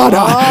God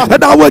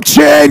that will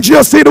change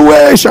your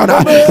situation.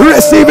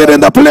 Receive it in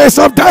the place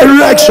of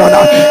direction.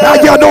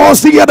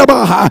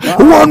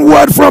 One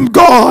word from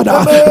God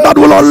that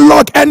will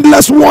unlock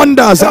endless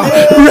wonders.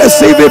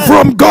 Receive it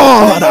from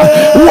God.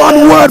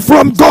 One word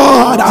from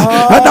God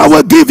that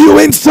will give you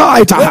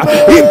insight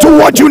into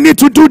what you need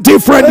to do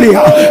differently.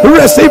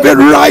 Receive it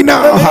right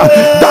now.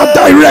 That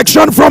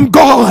direction from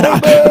God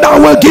that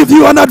will give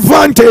you an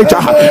advantage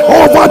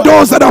over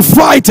those that are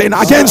fighting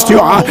against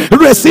you.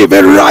 Receive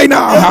it right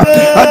now.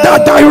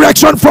 That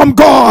direction from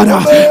God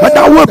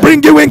that will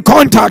bring you in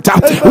contact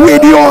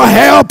with your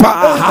helper.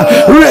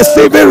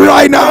 Receive it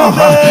right now.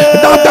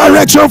 That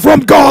direction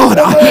from God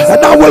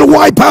that will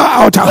wipe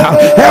out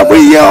every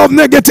year of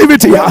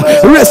negativity.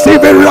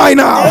 Receive it right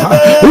now.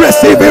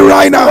 Receive it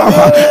right now.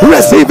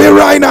 Receive it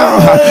right now.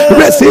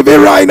 Receive it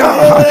right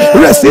now.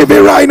 Receive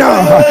it right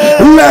now.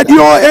 Let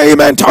your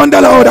amen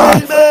thunder louder.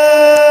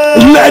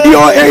 Let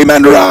your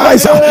amen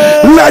rise.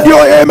 Let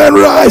your amen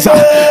rise.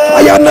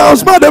 I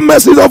announce by the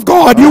mercies of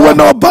God, you will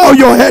not bow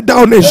your head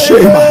down in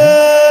shame.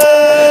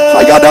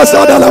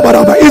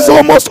 It's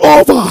almost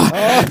over.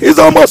 It's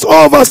almost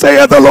over,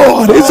 saith the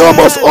Lord. It's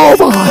almost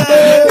over.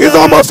 It's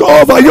almost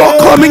over. You're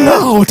coming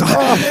out.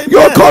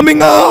 You're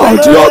coming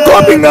out. You're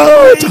coming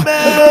out.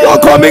 You're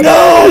coming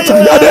out.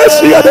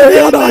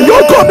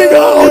 You're coming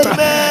out.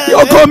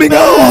 You're coming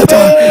out.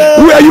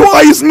 Where you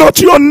are is not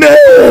your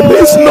name.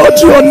 It's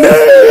not your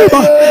name.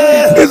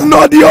 It's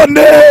not your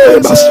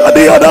name.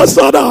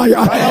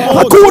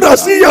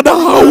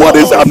 know what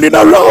is happening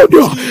around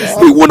you.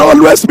 He will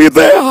always be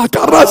there.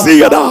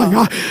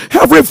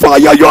 Every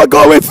fire you're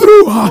going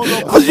through,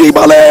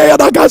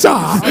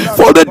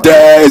 for the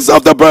days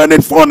of the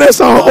burning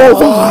furnace are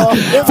over.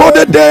 For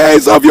the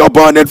days of your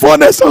burning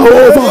furnace are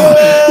over.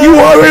 You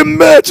are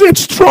emerging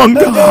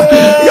stronger.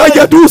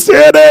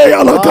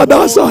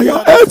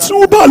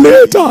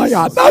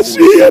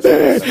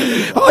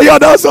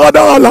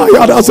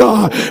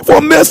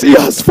 For mercy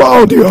has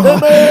found you.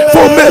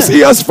 For mercy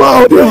has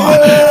found you.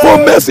 For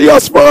mercy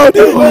has found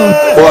you.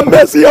 For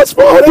mercy has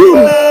found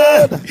you.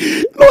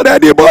 Lord,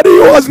 anybody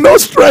who has no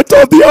strength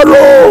of their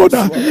own,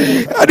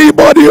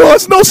 anybody who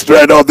has no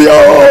strength of their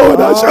own,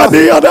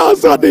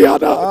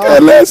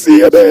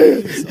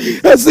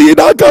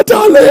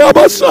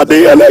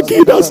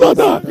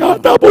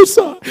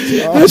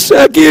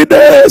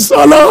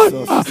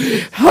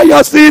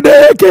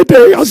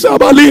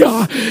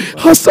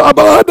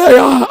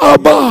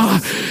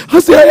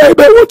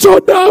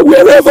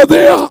 wherever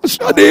they are,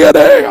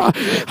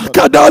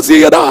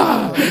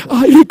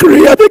 I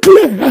decree and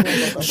declare,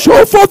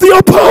 show forth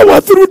your power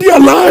through their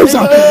lives.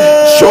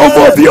 Show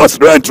forth your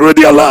strength through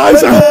their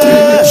lives.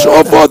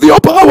 Show forth your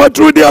power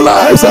through their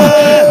lives.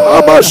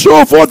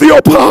 Show forth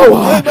your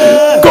power,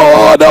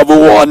 God of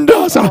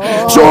wonders.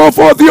 Show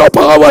forth your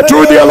power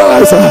through their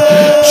lives.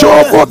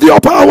 Show forth your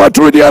power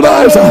through their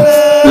lives.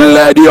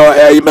 Let your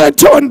amen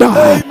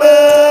thunder.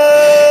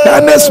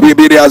 And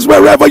SBBDs,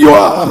 wherever you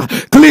are,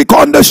 click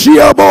on the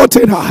share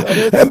button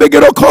and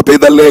begin to copy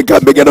the link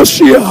and begin to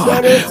share.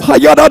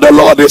 The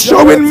Lord is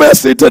showing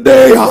mercy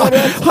today.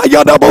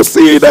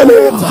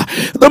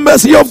 The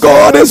mercy of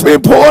God is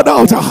being poured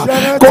out.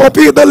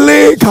 Copy the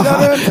link.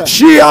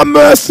 Share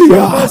mercy.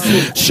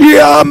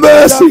 Share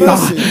mercy.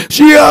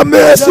 Share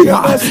mercy.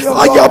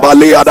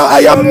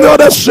 I am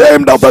not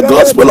ashamed of the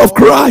gospel of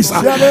Christ.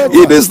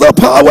 It is the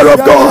power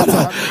of God.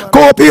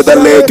 Copy the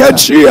link and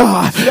share.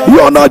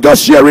 You are not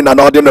just sharing an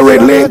ordinary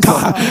link.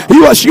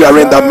 You are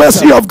sharing the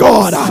mercy of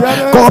God.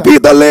 Copy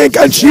the link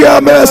and share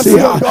mercy.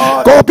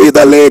 Copy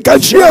the link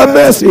and share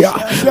mercy.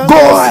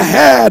 Go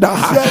ahead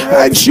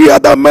and share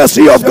the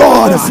mercy of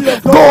God.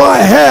 Go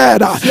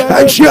ahead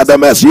and share the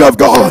mercy of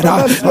God.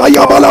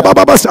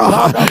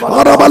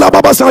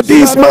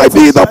 This might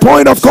be the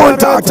point of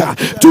contact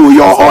to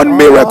your own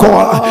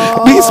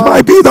miracle. This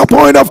might be the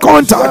point of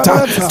contact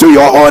to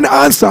your own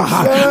answer.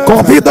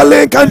 Copy the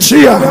link and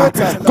share.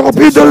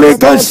 Copy the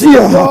link and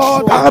share.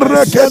 Go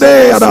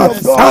ahead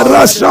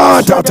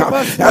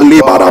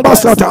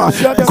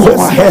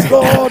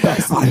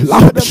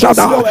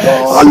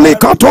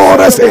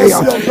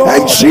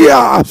and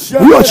share.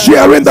 You are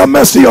sharing the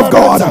mercy of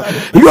God.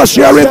 You are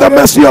sharing the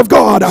mercy of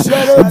God.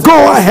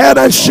 Go ahead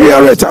and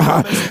share it.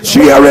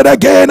 Share it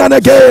again and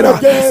again.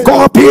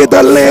 Copy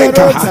the link.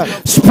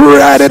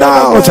 Spread it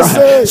out.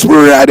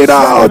 Spread it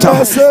out.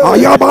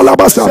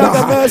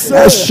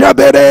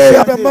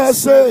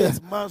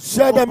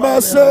 Share the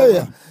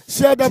mercy.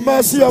 Share the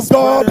mercy of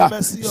God.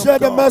 Share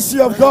the mercy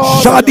of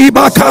God.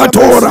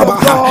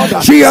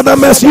 Share the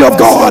mercy of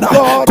God.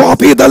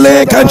 Copy the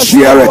link and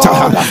share it.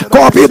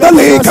 Copy the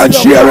link and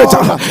share it.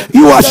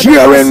 You are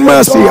sharing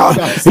mercy.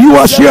 You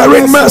are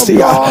sharing mercy.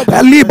 Go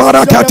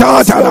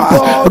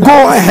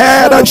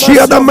ahead and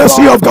share the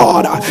mercy of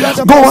God.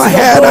 Go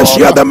ahead and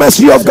share the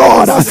mercy of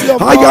God.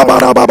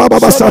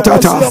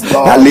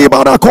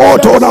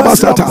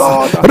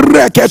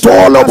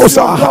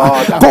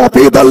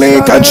 Copy the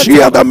link and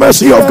share the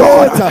mercy of God.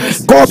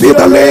 Copy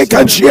the link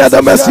and share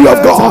the mercy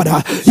of God.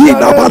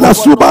 Inabala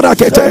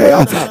subarakete,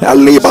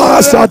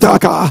 Liba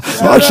sataka,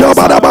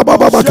 Ashabara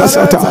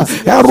babakasata,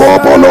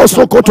 Robolo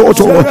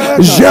sokototo,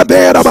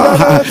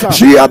 Jeberaba.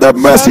 Share the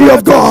mercy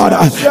of God.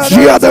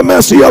 Share the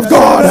mercy of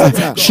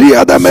God.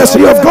 Share the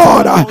mercy of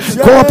God.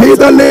 Copy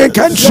the link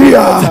and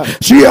share.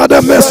 Share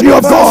the mercy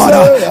of God.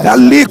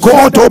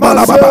 Likoto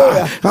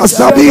balababa,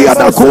 Asabia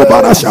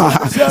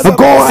dakubarasha.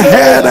 Go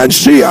ahead and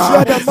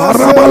share.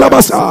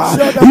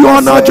 Rabalabasa. You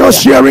are not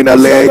just sharing a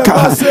link,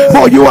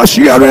 but you are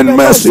sharing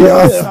mercy.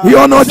 You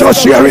are not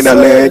just sharing a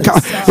link,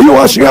 you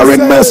are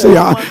sharing mercy.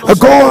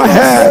 Go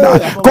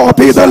ahead,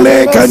 copy the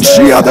link and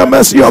share the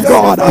mercy of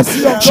God.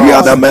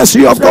 Share the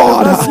mercy of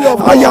God.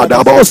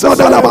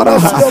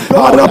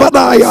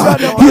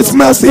 His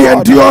mercy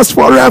endures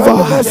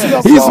forever.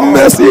 His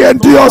mercy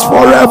endures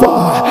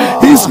forever.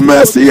 His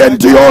mercy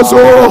endures.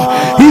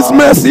 Oh, His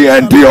mercy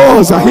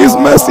endures. His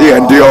mercy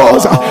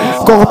endures.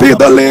 Copy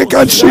the link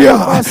and share.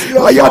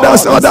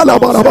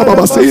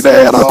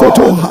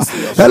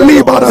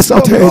 Libara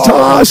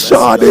sateta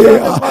shade,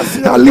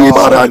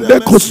 libara de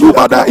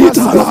kusubada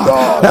itala,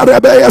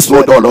 Rebea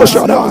sudolo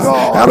shada,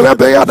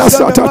 Rebea da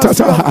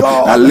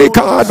satata,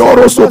 Lika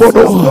doro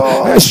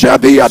subodo,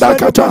 Shabia da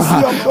kata,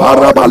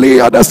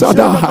 Arabalia da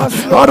sada,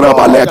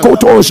 Arabale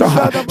kotosha.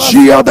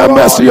 Share the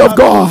mercy of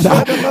God.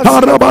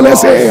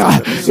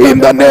 Arabalesea in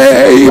the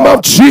name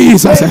of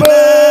Jesus.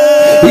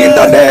 in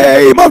the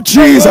name of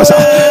Jesus.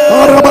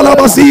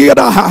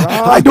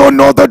 I don't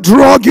know the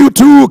drug you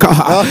took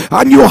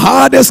and you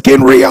had a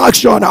skin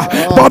reaction,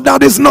 but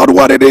that is not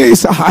what it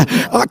is.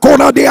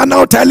 They are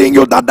now telling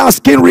you that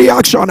skin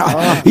reaction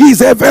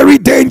is a very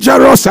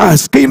dangerous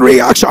skin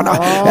reaction,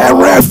 a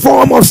rare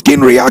form of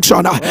skin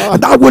reaction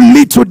that will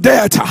lead to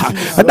death.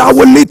 That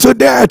will lead to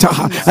death.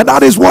 And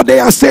that is what they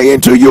are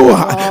saying to you.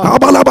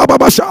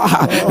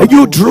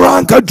 You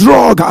drank a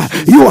drug,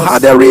 you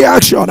had a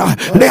reaction.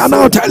 They are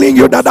now telling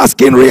you that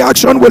skin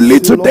reaction will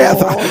lead to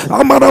death.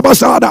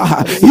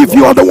 If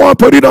you are the one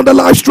put it on the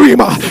live stream,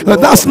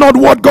 that's not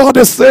what God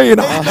is saying.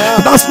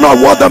 That's not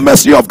what the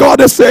mercy of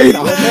God is saying.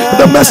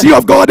 The mercy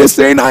of God is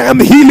saying, I am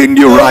healing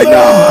you right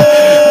now.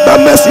 The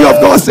mercy of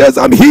God says,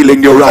 I'm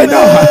healing you right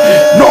now.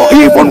 Not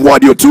even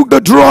what you took the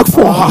drug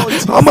for and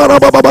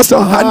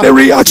the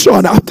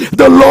reaction.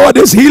 The Lord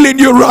is healing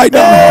you right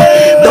now.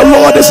 The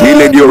Lord is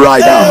healing you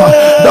right now.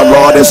 The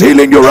Lord is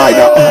healing you right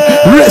now.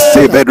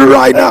 Receive it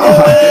right now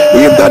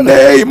in the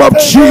name of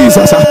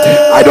Jesus.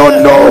 I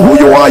don't know who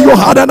you are. You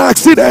had an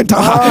accident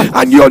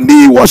and your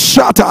knee was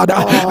shattered.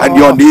 And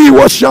your knee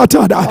was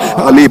shattered.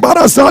 And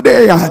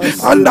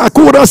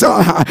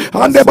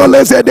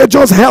they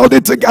just held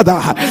it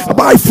together.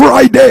 By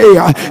Friday,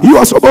 you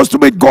are supposed to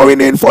be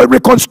going in for a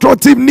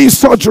reconstructive knee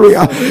surgery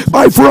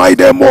by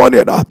Friday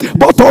morning.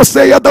 But to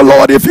say the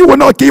Lord, if you will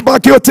not give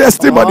back your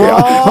testimony,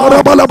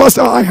 as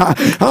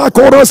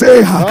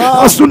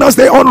soon as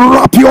they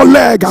unwrap your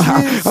leg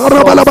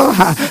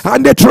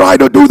and they try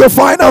to do the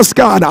final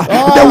scan,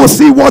 they will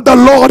see what the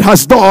Lord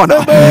has done.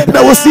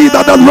 They will see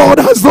that the Lord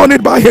has done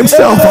it by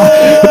himself.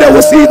 They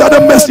will see that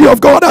the mercy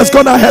of God has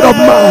gone ahead of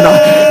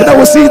man. They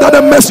will see that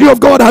the mercy of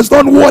God has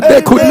done what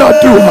they could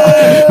not do.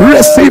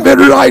 Receive it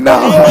right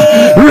now.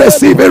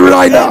 Receive it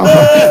right now.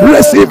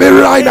 Receive it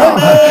right now.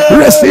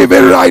 Receive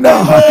it right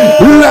now.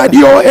 Let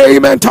your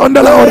amen turn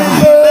the Lord.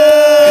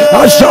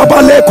 I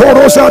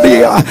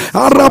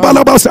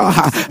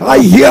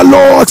hear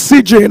low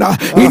oxygen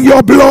in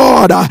your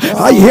blood.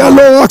 I hear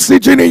low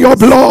oxygen in your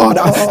blood.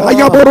 I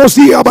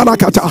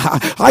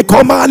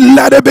command,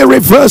 let it be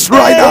reversed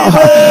right now.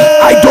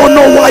 I don't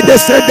know why they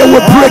said they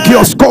will break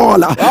your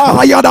skull.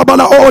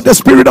 Oh, the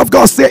Spirit of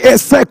God say a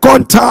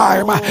second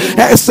time.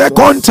 A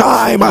second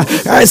time.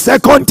 A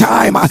second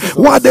time.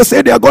 Why they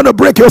say they are going to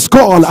break your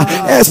skull?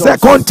 A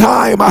second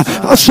time.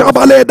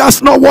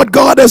 That's not what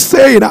God is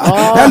saying.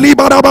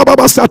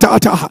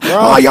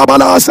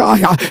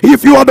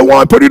 If you are the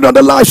one putting on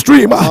the live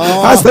stream,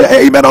 as the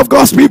amen of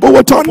God's people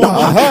will thunder,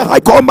 I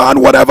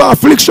command whatever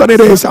affliction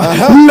it is,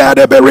 let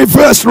it be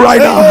reversed right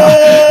now.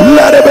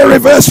 Let it be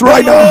reversed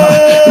right now.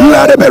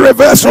 Let it be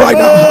reversed right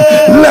now.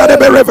 Let it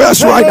be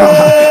reversed right now.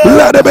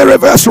 Let it be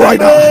reversed right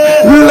now.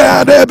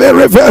 Let it be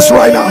reversed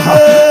right now.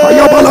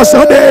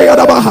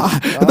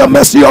 The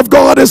mercy of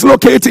God is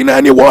locating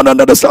anyone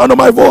under the sound of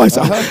my voice,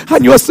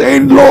 and you're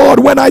saying, Lord,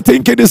 when I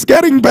think it is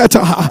getting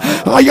better,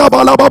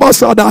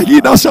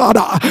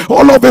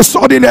 all of a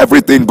sudden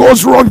everything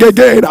goes wrong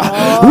again.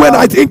 When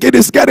I think it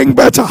is getting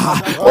better,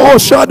 oh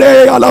Shade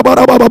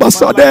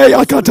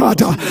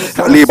Akatata,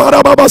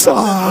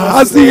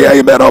 as the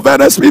amen of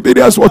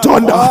NSPPDS will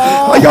thunder,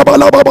 I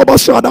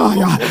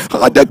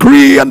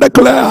decree and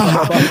declare,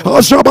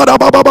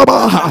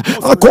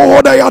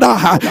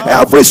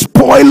 every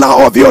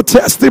spoiler of your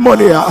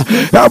testimony,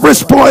 every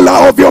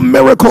spoiler of your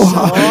miracle,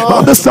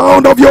 on the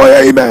sound of your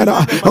amen,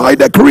 I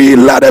decree,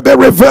 let it be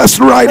reversed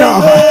right now.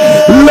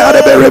 Let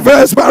it be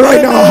reversed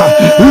right now.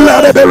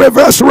 Let it be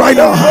reversed right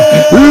now.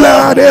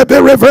 Let it be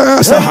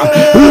reversed.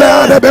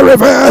 Let it be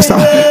reversed.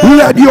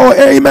 Let your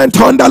amen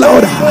thunder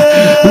louder.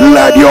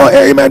 Let your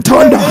amen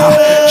thunder.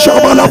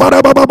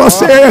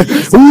 Say,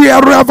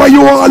 wherever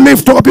you are,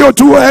 lift up your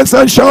two hands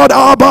and shout,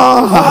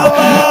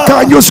 Abba.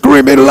 Can you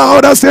scream it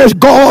louder? Say,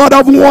 God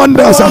of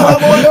wonders.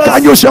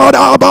 Can you shout,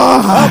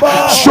 Abba?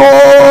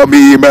 Show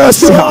me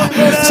mercy.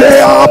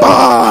 Say,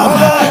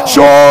 Abba.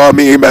 Show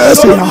me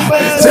mercy.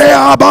 Say,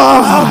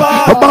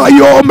 Abba, by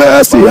your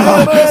mercy,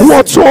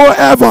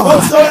 whatsoever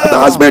that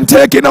has been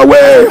taken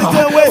away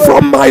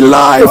from my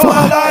life,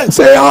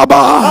 say,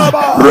 Abba,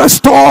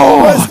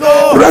 restore,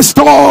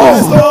 restore,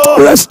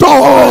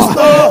 restore,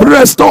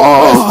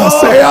 restore.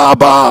 Say,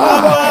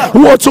 Abba,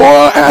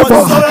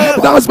 whatsoever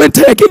that has been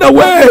taken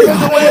away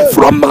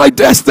from my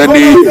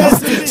destiny,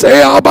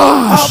 say,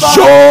 Abba,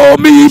 show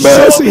me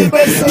mercy,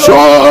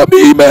 show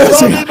me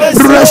mercy,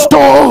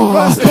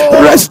 restore,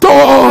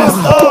 restore,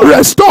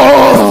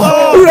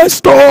 restore,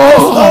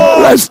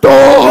 restore,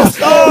 restore,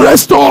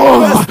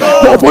 restore.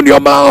 Open your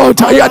mouth.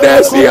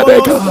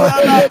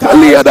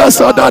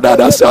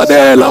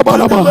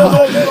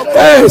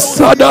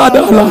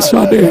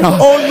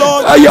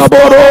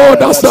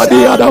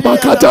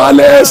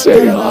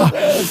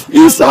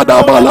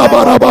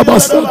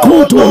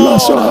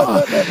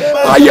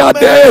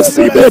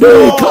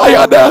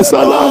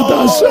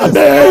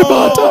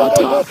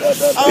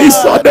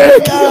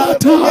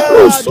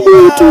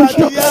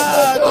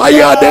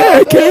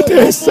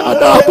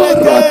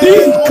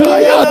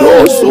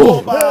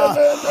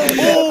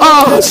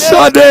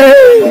 Sade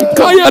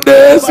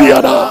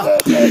Kayadesiana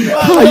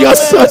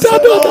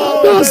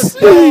Hayasadana Nasi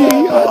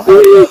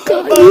Adika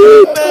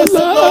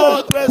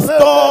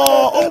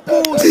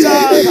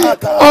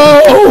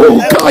Oh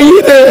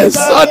Kaide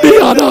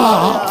Sadiana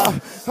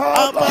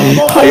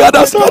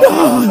Hayada Sada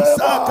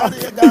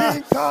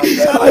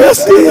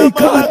Hayasi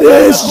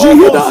Kades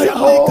Jidaya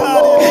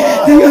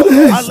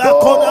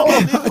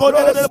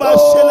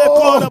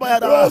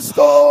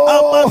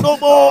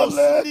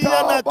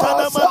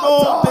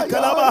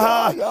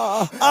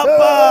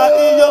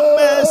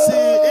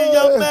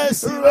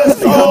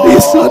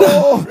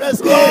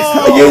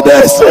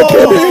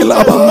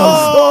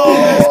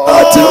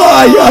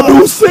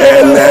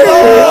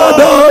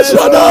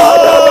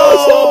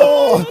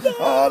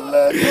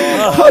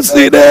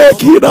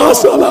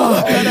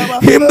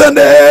in the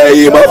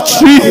name of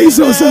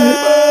Jesus.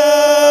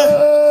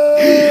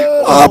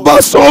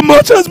 Abba, so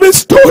much has been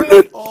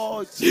stolen,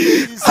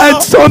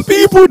 and some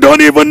people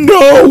don't even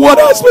know what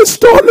has been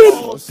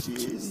stolen.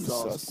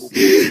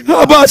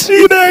 Abba,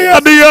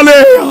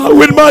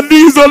 with my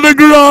knees on the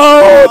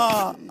ground,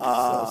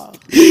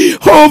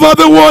 over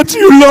the ones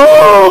you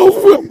love,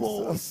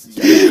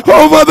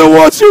 over the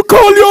ones you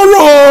call your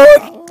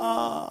own.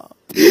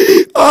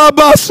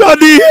 Abba,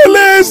 Shadi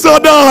Ele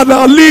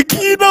Sadana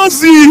Likina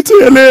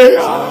Zitele.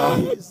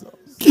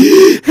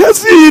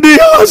 Hesidi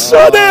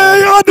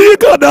Ashade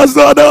Adikada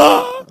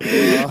Sada.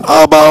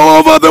 Abba,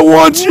 over the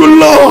ones you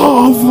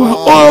love,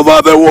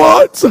 over the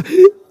ones.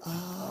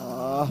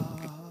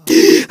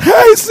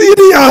 Hey,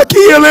 Sidi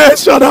Akile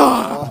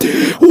Shada.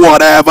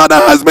 Whatever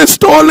that has been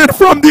stolen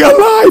from their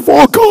life,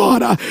 oh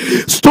God,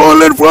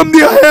 stolen from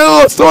their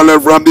health, stolen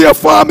from their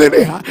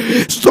family,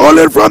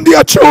 stolen from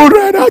their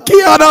children,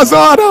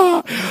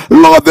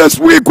 Lord, this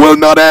week will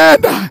not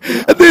end.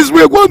 This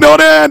week will not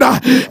end,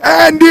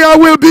 and there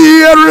will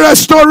be a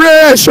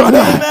restoration.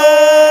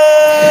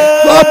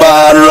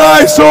 Abba,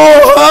 rise,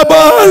 oh,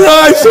 Abba,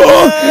 rise,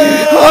 oh,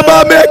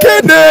 Abba, make a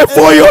name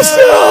for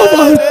yourself.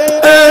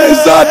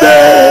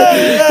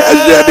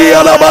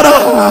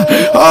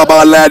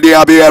 Abba, let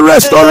there be a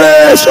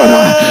restoration.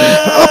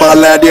 Abba,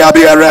 let there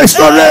be a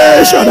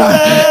restoration.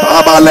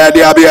 Abba, let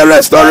there be a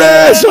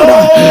restoration.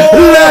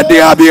 Let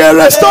there be a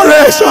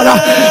restoration.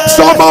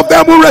 Some of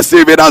them will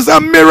receive it as a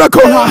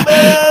miracle,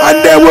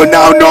 and they will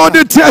now know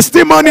the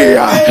testimony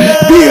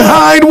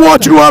behind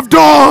what you have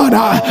done.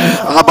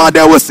 Abba,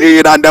 they will see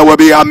it and they will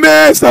be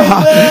amazed,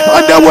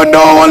 and they will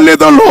know only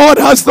the Lord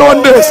has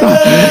done this,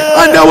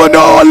 and they will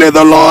know only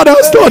the Lord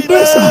has done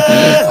this,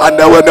 and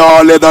they will know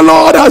only the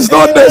Lord has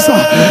done this.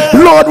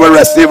 Lord will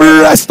receive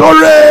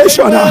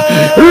restoration,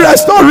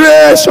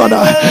 restoration,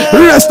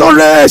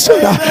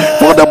 restoration.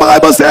 For the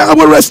Bible says, I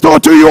will restore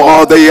to you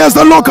all the years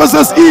the locust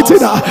has eaten,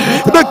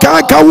 the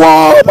canker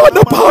worm and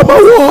the palmer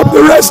worm.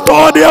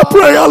 Restore their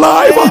prayer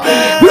life,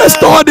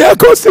 restore their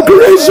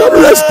consecration,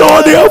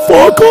 restore their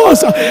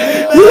focus,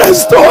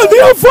 restore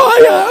their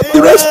fire,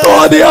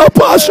 restore their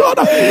passion.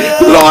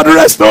 Lord,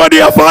 restore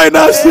their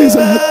finances,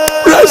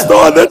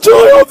 restore the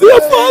joy of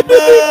their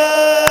family,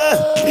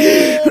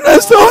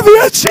 restore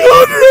their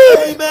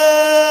children.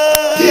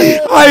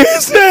 I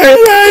say,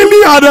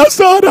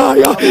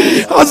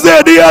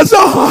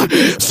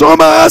 some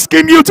are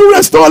asking you to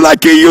restore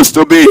like it used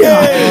to be,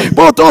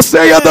 but thus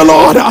saith the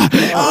Lord,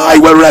 I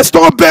will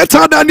restore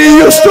better than it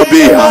used to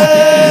be.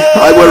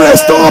 I will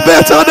restore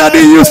better than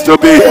it used to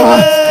be.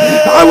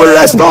 I will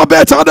restore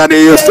better than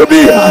it used to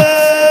be.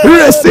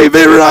 Receive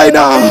it right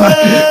now.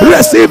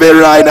 Receive it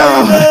right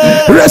now.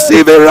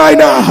 Receive it right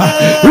now.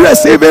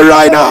 Receive it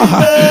right now.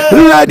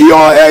 Let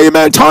your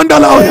amen thunder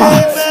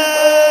louder.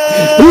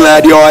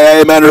 Let your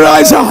amen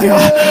rise higher.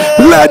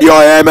 Let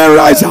your amen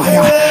rise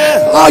higher.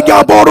 And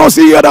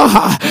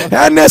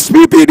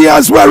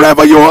SPPDs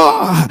wherever you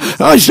are.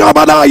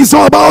 Shabada is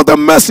about the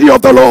mercy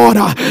of the Lord.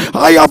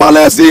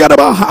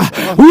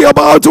 We are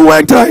about to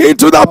enter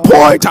into that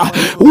point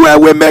where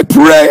we make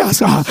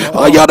prayers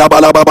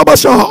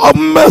of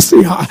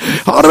mercy.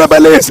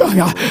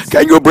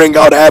 Can you bring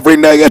out every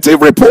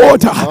negative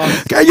report?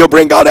 Can you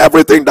bring out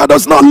everything that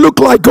does not look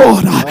like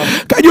God?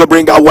 Can you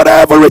bring out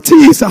whatever it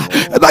is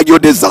that you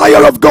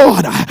desire of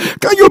God?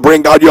 Can you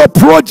bring out your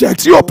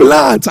projects, your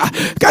plans?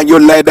 Can you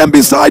lay them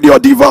beside your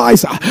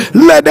device?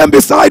 Lay them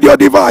beside your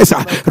device.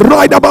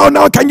 Right about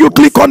now, can you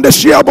click on the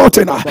share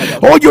button?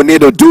 All you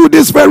need to do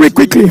this very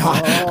quickly.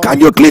 Can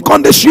you click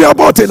on the share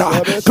button?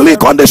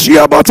 Click on the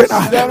share button.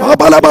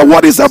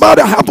 What is about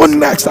to happen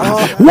next?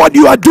 What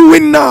you are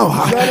doing now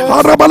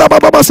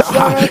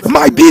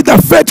might be the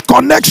faith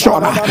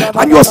connection,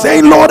 and you're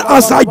saying, Lord,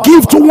 as I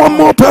give to one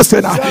more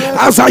person,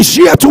 as I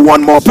share to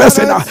one more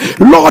person,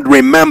 Lord,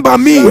 remember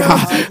me.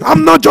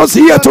 I'm not just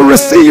here to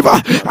receive,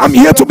 I'm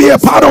here to be a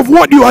part of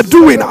what you are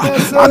doing.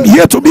 I'm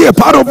here to be a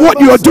part of what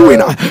you are doing.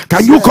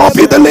 Can you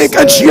copy the link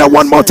and share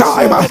one more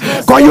time?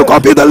 Can you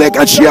copy the link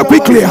and share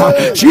quickly?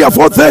 Share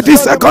for 30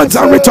 seconds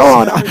and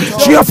return.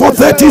 Share for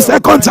 30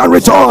 seconds and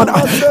return.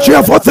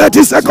 Share for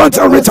 30 seconds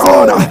and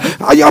return.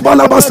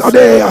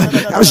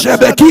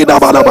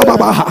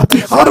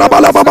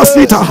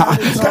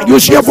 Can you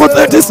share for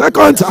 30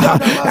 seconds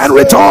and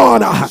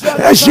return?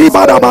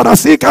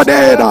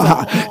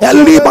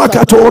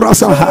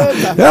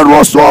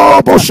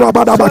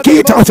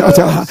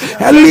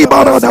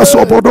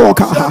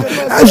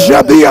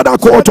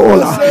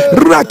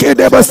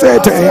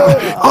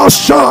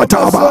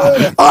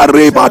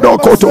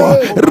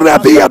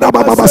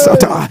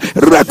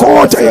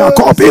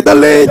 Copy the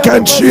link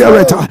and share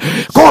it.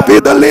 Copy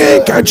the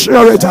link and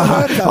share it.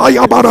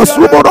 Ayabara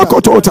subora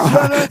kotota.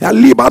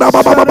 Libara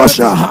baba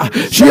basha.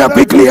 Share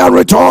quickly and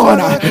return.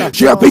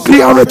 Share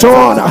quickly and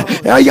return.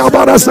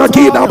 Ayabara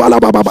sakida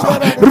balababa.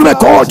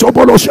 Record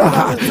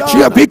bolosha.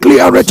 Share quickly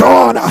and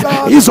return.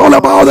 It's all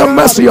about the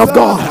mercy of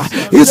God.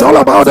 It's all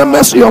about the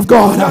mercy of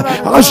God.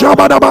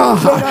 Ashabadaba.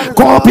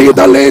 Copy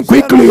the link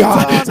quickly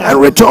and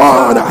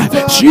return.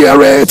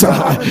 Share it.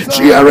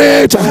 Share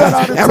it.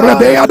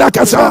 Rebea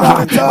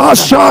dakasa.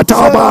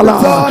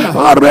 Ashatabala.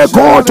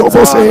 Arekoto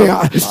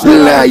bosea.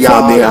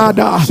 Leya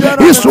miada.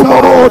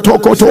 Isumoroto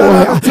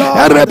kotoya.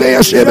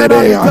 Rebea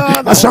shebedea.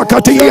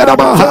 Asakati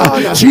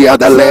yadabaha. Share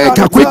the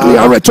link quickly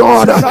and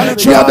return.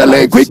 Share the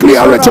link quickly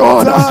and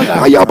return.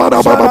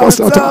 Ayabara baba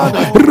basata.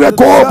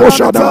 Rekobo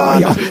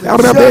shadaya.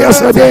 Rebea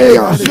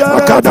sedea.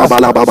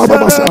 Akadabala baba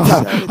basa.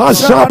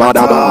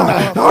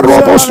 Ashabadaba.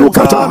 Arobo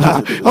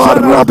sukata.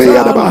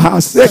 Arabea dabaha.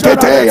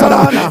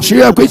 Seketeya.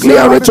 Share quickly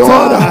and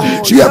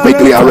return. Share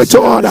quickly and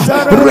return.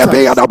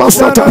 Rebea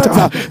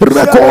dabasata.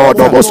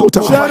 Rekodo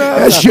bosuta.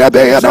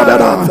 Eshebea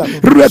dabada.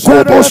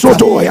 Rekobo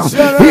sotoya.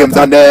 In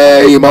the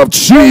name of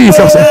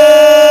Jesus.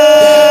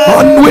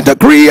 And we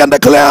decree and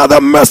declare the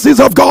mercies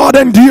of God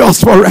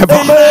endures forever.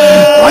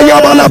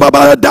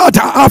 That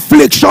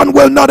affliction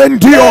will not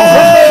endure.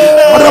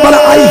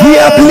 I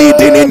hear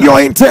bleeding in your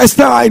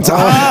intestines.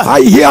 I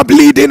hear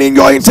bleeding in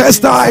your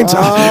intestines.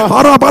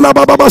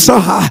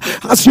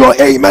 As your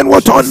amen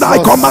will turn,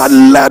 I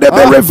command, let it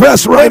be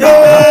reversed right now.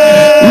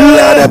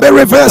 Let it be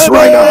reversed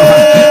right now.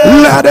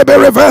 Let it be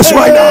reversed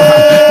right now.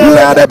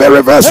 Let it be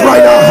reversed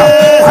right now.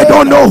 I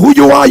don't know who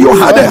you are. You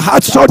had a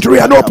heart surgery,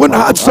 an open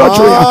heart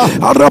surgery.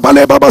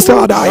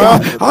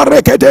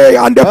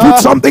 And they put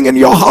something in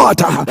your heart.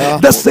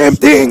 The same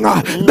thing,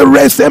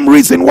 the same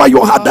reason why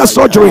you had that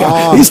surgery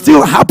is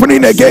still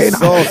happening again.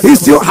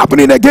 It's still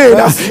happening again.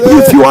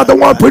 If you are the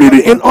one putting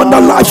it in on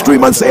the live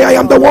stream and say, I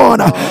am the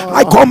one,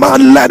 I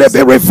command, let it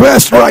be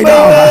reversed right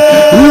now.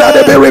 Let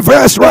it be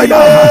reversed right now.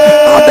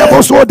 That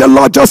was what the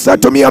Lord just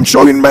said to me. I'm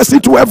showing mercy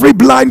to every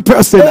blind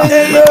person.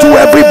 To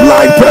every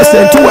blind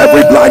person. To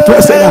every blind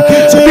person.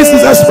 So this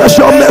is a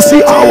special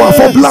mercy hour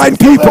for blind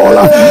people.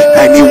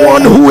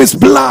 Anyone who is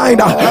blind,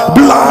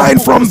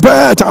 blind from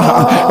birth,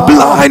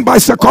 blind by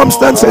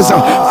circumstances,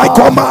 I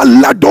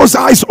command, let those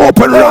eyes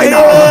open right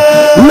now.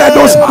 Let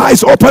those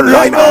eyes open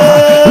right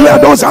now.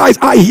 Let those eyes.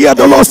 I hear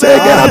the Lord say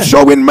again, I'm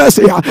showing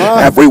mercy.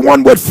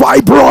 Everyone with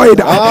fibroid,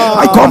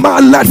 I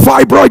command, let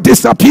fibroid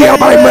disappear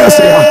by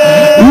mercy.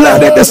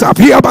 Let it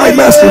disappear by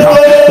mercy.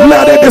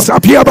 Let it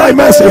disappear by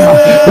mercy.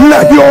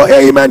 Let your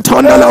amen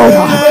thunder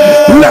louder.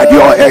 Let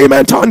your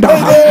amen thunder.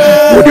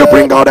 Would you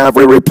bring out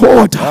every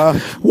report,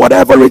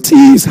 whatever it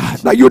is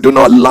that you do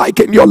not like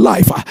in your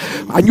life,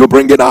 and you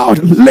bring it out,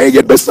 lay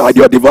it beside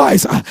your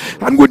device,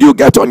 and would you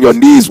get on your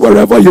knees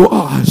wherever you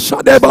are?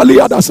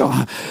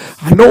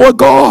 I know a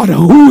God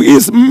who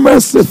is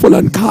merciful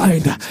and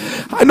kind.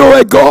 I know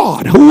a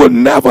God who will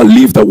never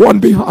leave the one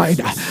behind.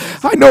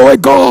 I know a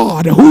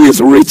God who is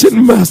rich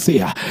in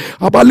mercy.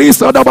 I'm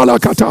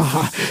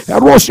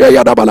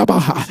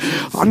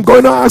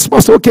going to ask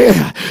Pastor K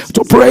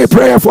to pray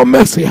prayer for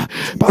mercy.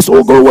 Pastor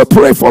Ogo will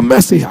pray for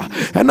mercy,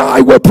 and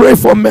I will pray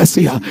for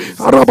mercy.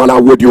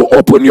 Would you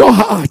open your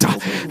heart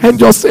and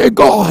just say,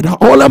 God,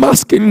 all I'm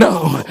asking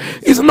now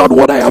is not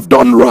what I have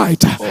done right,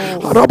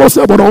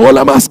 but all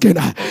I'm asking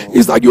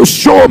is that you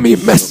show me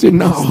mercy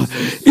now.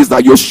 Is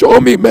that you show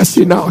me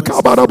mercy now.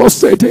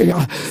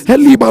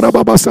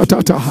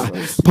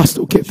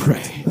 Pastor K,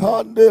 pray.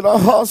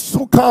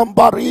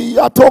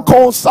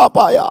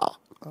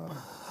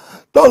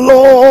 The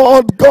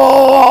Lord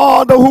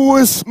God, who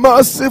is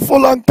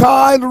merciful and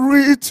kind,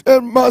 rich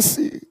in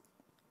mercy.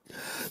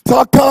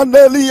 Today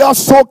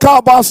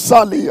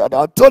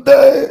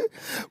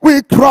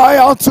we cry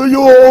out to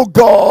you, O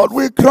God.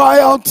 We cry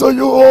out to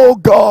you, O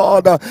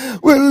God.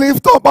 We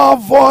lift up our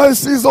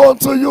voices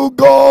unto you,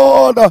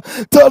 God.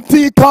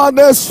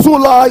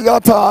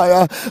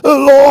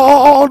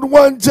 Lord,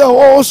 when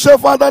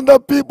Jehoshaphat and the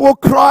people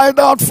cried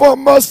out for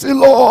mercy,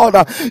 Lord,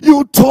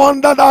 you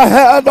turned the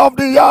head of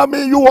the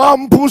army, you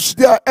ambushed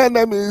their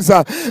enemies.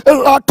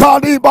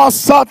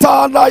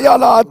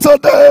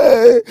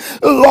 Today,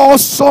 Lord,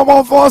 some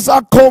of us us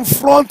are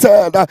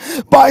confronted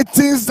by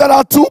things that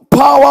are too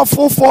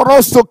powerful for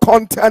us to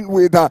contend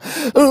with.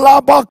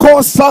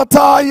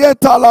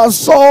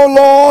 So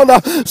Lord,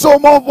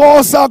 some of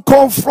us are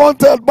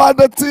confronted by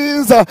the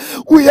things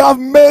we have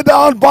made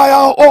out by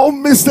our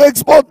own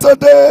mistakes. But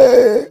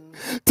today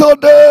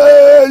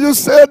you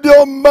said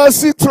your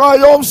mercy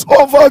triumphs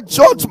over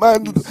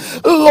judgment.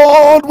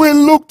 Lord, we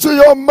look to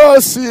your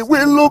mercy.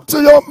 We look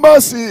to your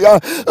mercy.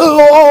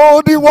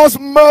 Lord, it was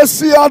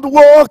mercy at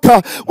work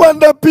when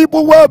the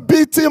people were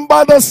beaten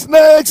by the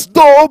snakes,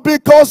 though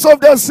because of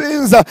their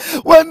sins.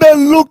 When they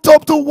looked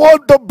up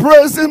toward the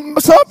brazen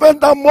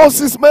serpent that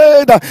Moses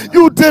made,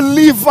 you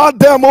delivered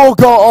them, oh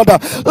God.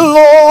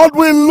 Lord,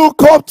 we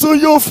look up to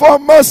you for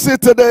mercy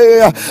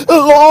today.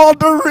 Lord,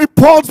 the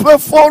reports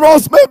before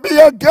us may be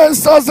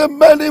against us in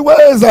many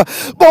ways,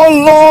 but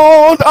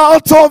Lord,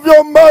 out of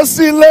your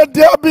mercy, let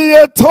there be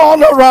a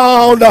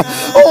turnaround.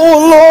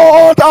 Oh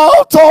Lord,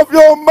 out of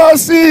your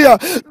mercy,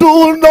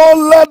 do not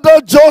let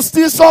the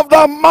justice of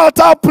the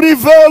matter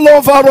prevail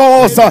over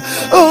us.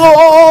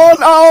 Lord,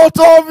 out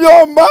of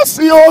your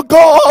mercy, oh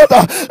God,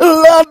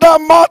 let the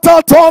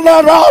matter turn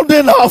around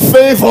in our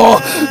favor.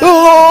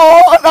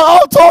 Lord,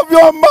 out of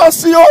your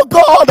mercy, oh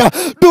God,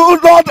 do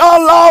not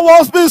allow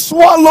us be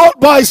swallowed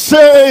by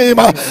shame.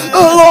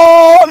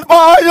 Lord,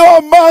 by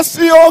your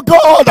mercy, oh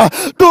God,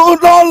 do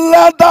not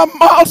let the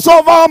mouths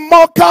of our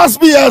mockers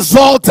be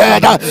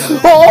exalted.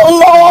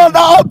 Oh Lord,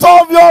 out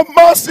of your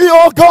mercy,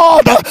 oh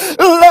God,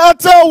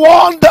 let a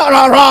wonder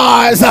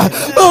arise.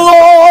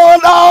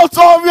 Lord, out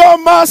of your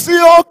mercy,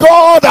 oh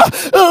God,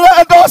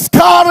 let us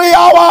carry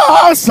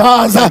our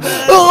answers.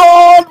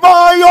 Lord,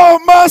 by your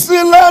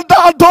mercy, let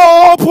that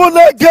door open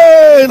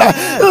again.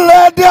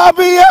 Let there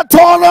be a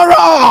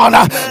turnaround.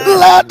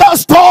 Let the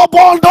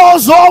stubborn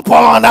doors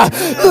open.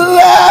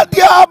 Let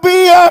there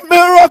be a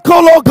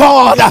miracle, oh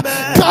God.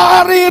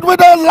 Carry it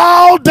with a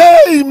loud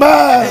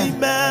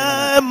amen.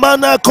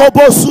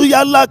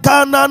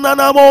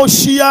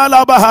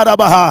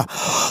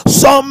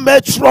 Some may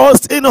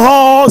trust in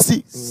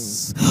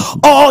horses,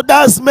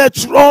 others may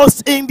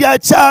trust in their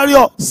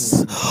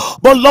chariots,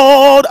 but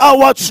Lord,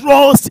 our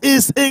trust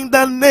is in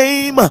the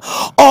name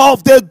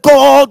of the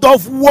God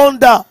of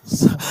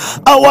wonders.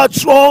 Our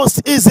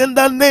trust is in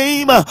the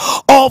name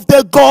of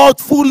the God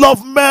full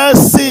of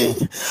mercy.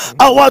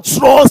 Our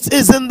trust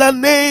is in the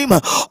name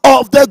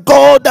of the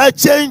God that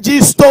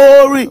changes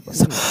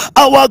stories.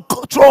 Our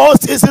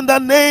trust is in the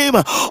name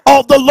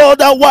of the Lord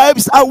that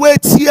wipes away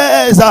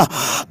tears.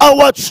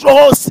 Our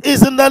trust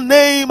is in the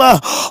name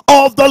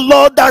of the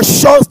Lord that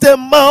shuts the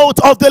mouth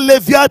of the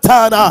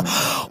Leviathan.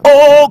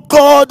 Oh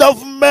God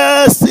of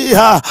mercy,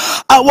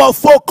 our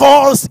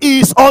focus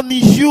is on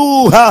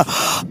you.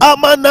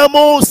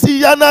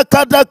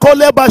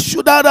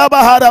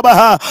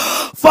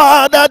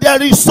 Father,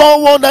 there is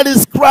someone that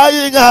is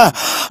crying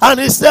and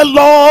he said,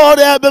 Lord,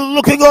 I have been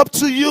looking up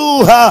to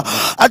you.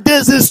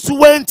 This is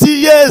 20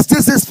 years,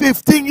 this is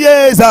 15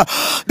 years,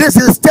 this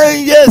is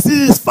 10 years,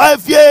 this is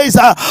 5 years.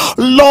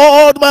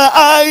 Lord, my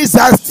eyes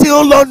are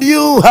still on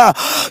you.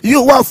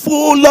 You are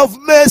full of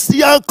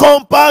mercy and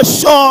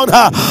compassion.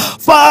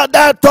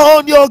 Father,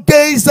 turn your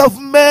gaze of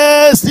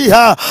mercy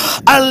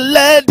and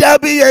let there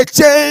be a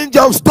change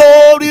of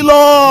story,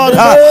 Lord.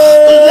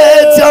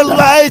 Let your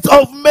light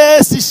of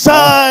mercy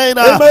shine.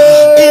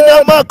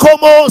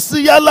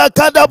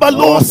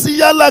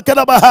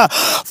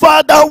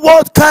 Father,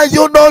 what can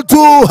you not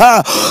do?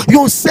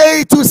 You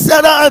say to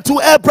Sarah and to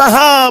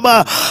Abraham,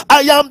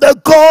 I am the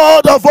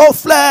God of all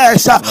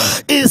flesh.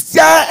 Is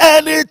there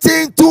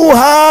anything too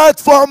hard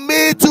for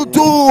me to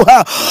do?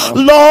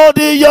 Lord,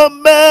 in your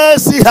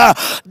mercy,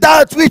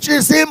 that which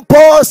is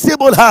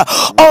impossible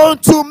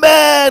unto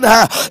man,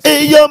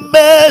 in your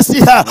mercy,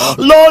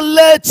 Lord,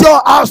 let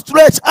your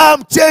outstretched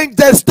arm change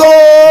the story.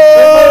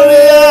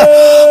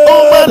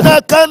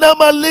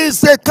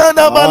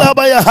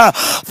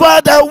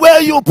 Father,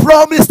 where you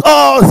promised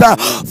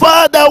us,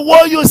 Father,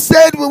 what you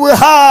said we will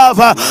have,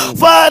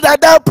 Father,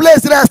 that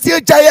place there are still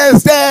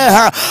giants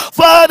there,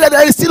 Father,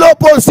 there is still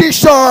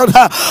opposition,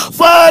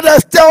 Father,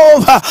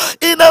 still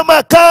in a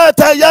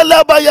Makata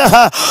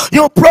Yalabaya,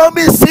 you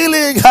promised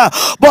healing,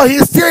 but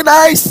he's still in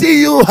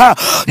ICU.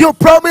 You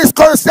promised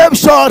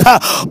conception,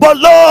 but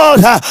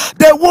Lord,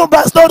 the womb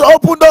has not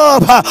opened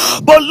up.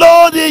 But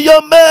Lord, in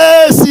your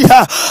mercy,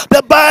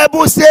 the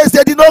Bible says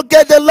they did not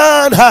get the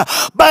land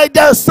by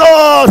their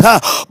sword,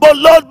 but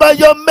Lord, by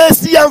your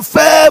mercy and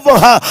favor,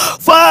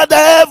 Father,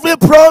 every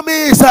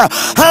promise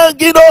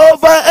hanging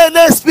over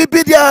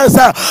NSPBDians,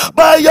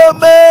 by your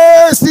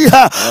mercy,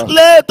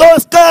 let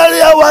us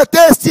carry our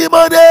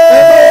testimonies.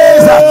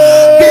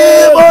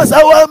 Give us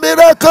our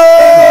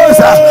miracles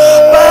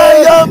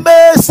by your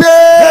mercy.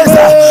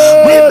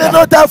 We may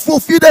not have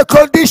fulfilled the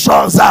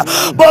conditions,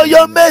 but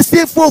your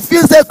mercy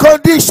fulfills the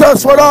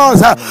conditions for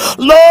us.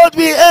 Lord,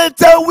 we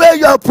enter where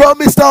you have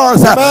promised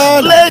us.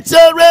 Let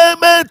your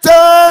raiment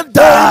turn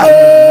down.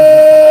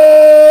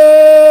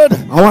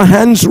 Our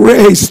hands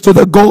raised to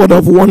the God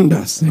of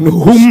wonders, in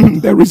whom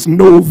there is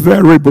no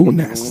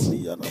variableness.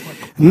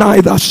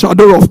 neither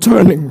shadow of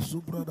turning.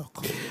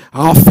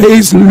 Our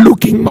face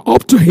looking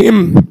up to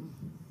him.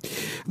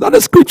 That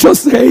the scripture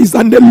says,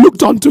 and they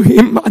looked unto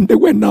him and they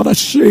were not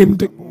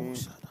ashamed.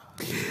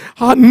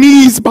 Our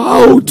knees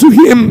bowed to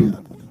him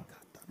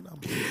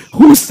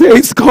who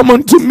says, come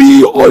unto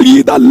me, all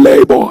ye that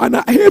labor and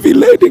are heavy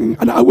laden,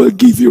 and I will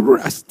give you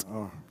rest.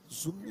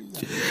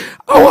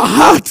 Our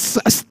hearts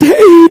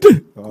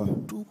stayed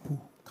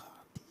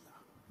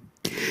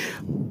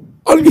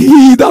on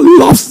he that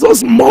loves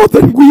us more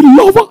than we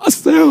love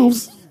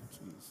ourselves.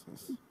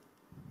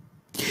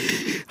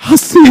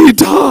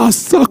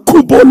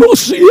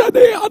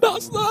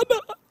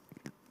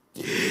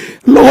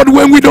 Lord,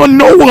 when we don't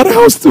know what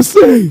else to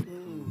say,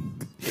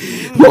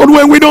 Lord,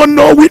 when we don't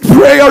know which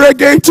prayer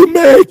again to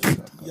make,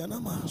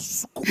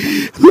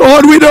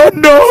 Lord, we don't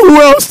know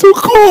who else to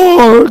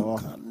call.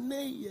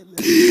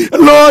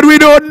 Lord, we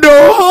don't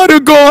know how to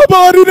go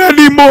about it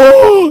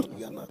anymore.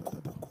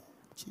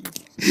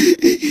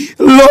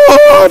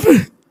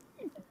 Lord,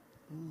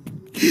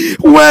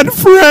 when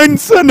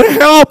friends and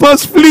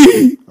helpers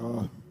flee,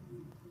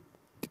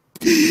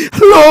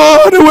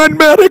 Lord, when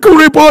medical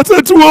reports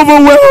are too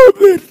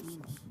overwhelming,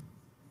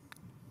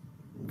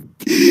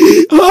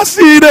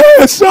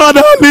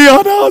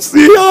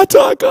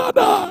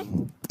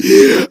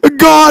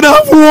 God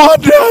of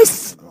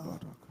wonders,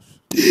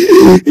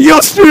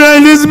 your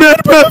strength is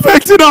made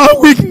perfect in our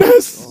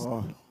weakness.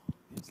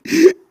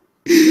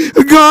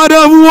 God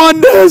of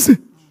wonders,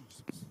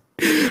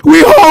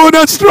 we hold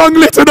us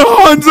strongly to the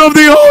horns of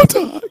the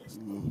altar.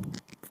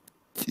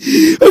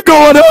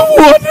 God of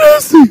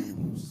wonders,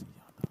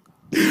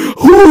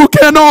 who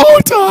can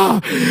alter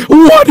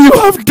what you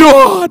have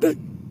done?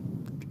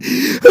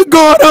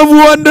 God of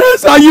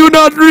wonders, are you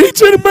not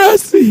rich in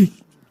mercy?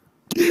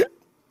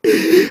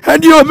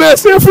 And your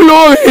mercy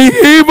flowing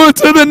even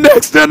to the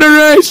next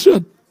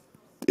generation.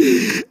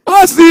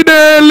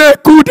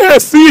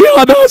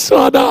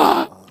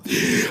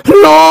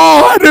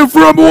 Lord,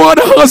 from one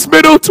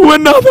hospital to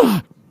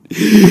another,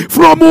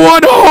 from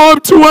one home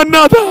to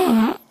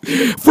another,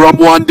 from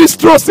one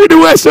distress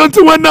situation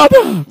to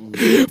another,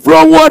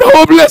 from one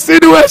hopeless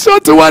situation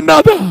to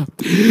another,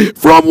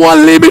 from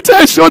one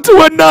limitation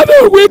to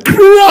another, we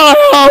cry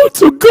out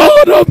to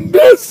God of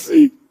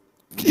mercy.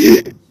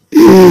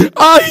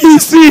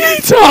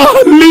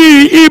 Aisita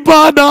li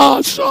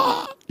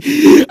ibanasha.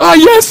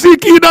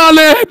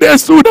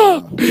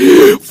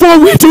 For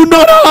we do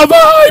not have a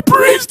high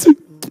priest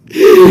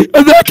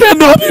that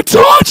cannot be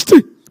touched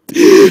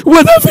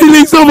with the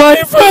feelings of our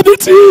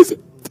infirmities.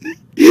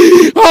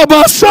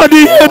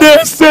 Abasadi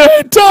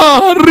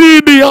eneseta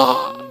ridia.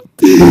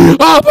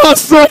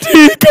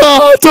 Abasadi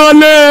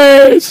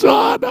katale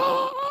shana.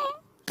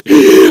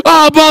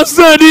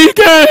 Abasadi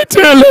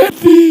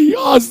keteledi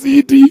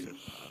azidi.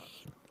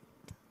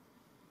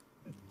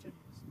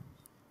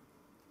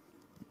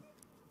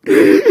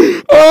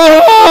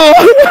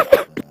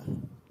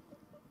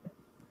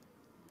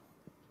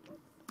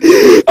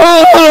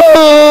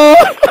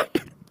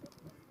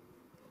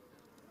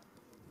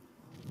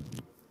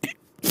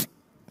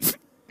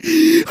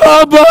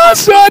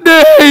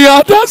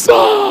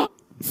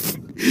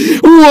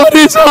 What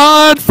is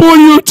hard for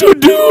you to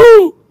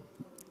do?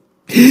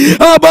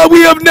 But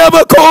we have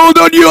never called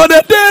on you on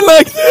a day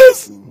like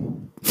this,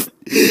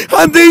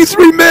 and things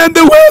remain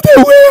the way they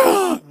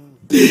were.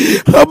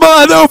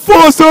 By the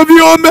force of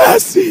your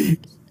mercy,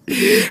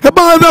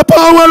 by the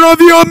power of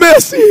your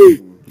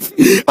mercy,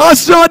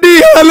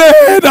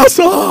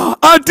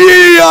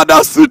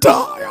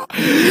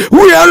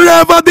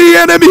 wherever the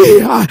enemy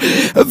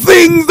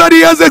thinks that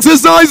he has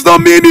exercised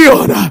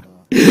dominion,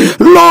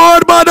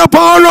 Lord, by the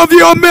power of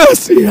your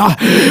mercy,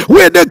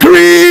 we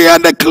decree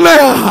and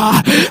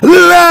declare,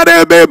 let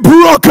it be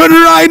broken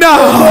right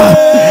now.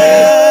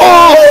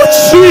 Oh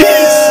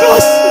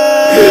Jesus,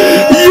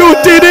 you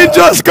didn't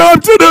just come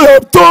to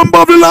the tomb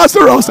of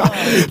Lazarus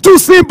to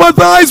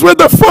sympathize with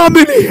the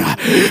family,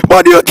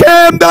 but you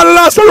came that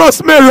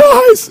Lazarus may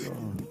rise.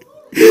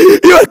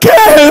 You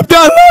came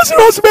that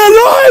Lazarus may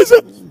rise.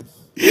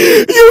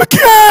 You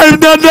came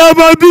that there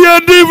might be a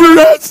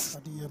difference.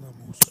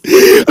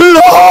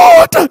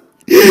 Lord,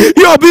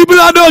 your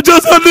people are not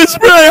just on this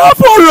prayer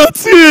for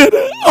routine.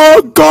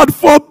 Oh, God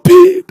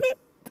forbid.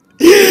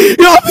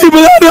 Your people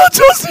are not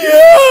just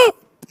here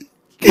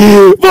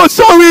for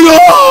showing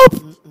up,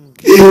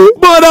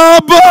 but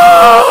Abba,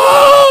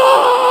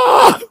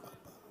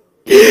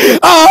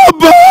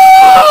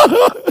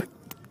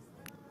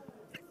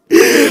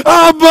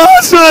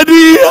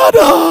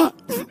 Sadiana,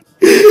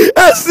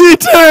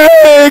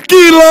 Esite,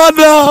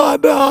 Kilana,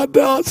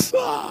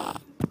 Dasa,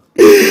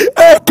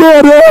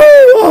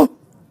 Ekoreo,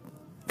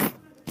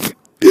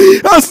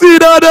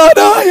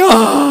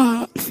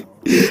 Asidadaya.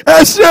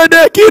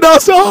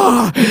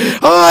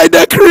 I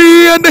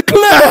decree and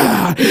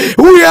declare,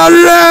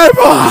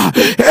 wherever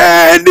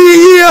any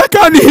ear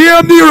can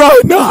hear me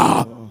right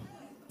now,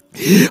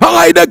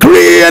 I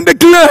decree and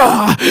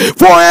declare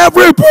for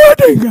every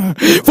burden,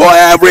 for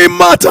every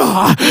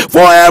matter,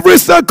 for every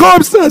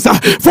circumstance,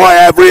 for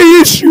every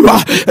issue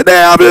they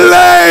have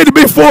laid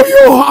before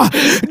you.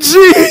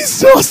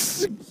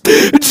 Jesus,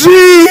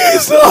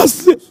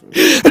 Jesus,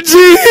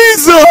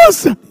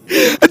 Jesus,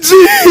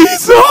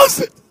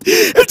 Jesus,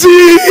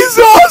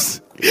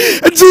 Jesus,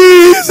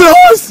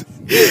 Jesus.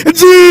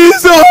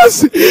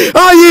 Jesus,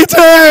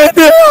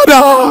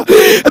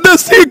 the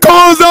sea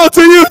calls out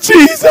to you,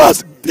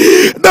 Jesus.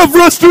 The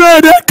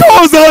frustrated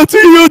calls out to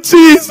you,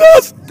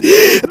 Jesus.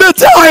 The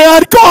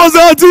tired calls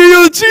out to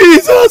you,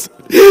 Jesus.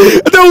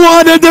 The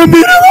one in the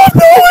middle of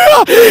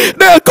nowhere,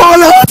 they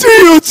call out to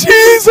you,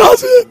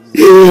 Jesus.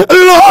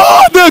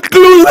 Lord, the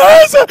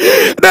clueless,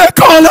 they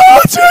call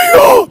out to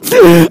you.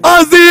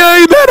 As the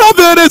amen of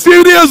the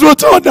Syrians will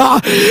turn,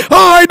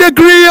 I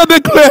decree and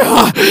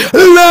declare,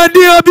 let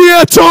there be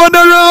a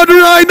turnaround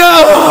right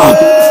now.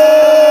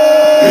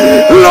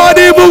 Lord,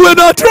 evil will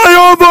not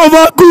triumph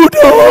over good.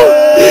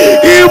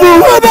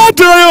 Evil will not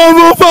triumph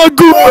over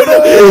good.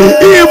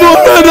 Evil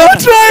will not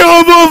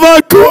triumph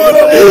over good.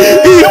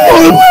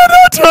 Evil will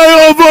not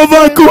triumph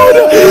over good.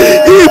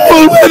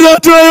 Evil will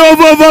not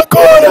triumph over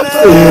good.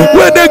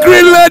 When the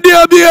green, let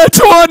there be a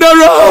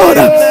turnaround.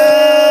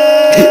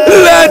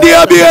 Let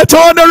there be a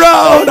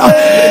turnaround.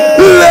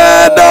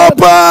 Let the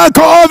back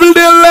of the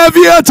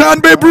Leviathan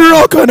be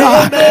broken.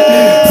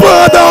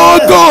 Father, oh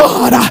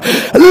God,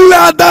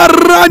 let the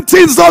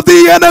rantings of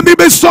the enemy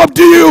be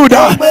subdued.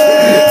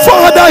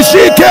 Father,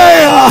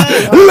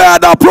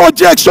 let the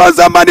projections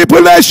and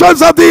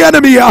manipulations of the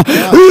enemy,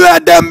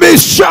 let them be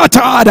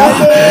shattered.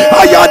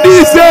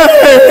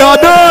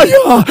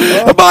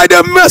 By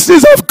the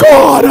mercies of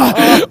God,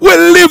 we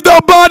lift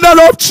the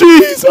banner of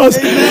Jesus.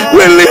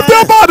 We lift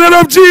the banner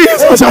of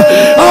Jesus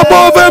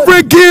above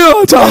every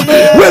guilt.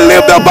 We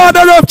lift the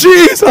banner of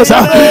Jesus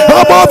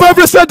above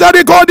every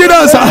satanic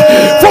ordinance.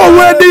 For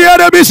when the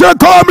enemy shall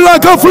come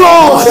like a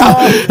flood,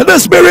 the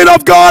Spirit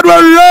of God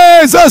will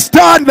raise a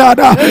standard.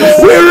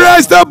 We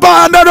raise the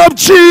banner of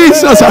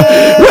Jesus.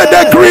 When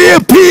the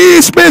great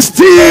peace be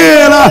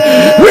still,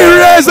 we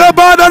raise the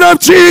banner of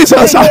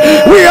Jesus.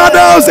 We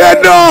announce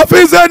enough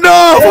is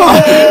enough.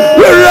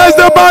 We raise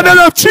the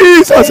banner of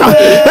Jesus.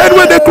 And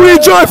when the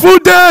great joyful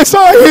days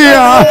are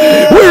here,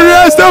 we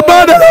raise the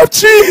banner of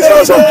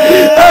Jesus.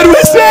 And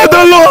we say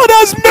the Lord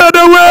has made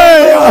a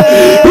way,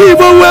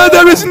 even where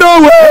there is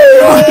no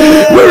way.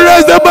 We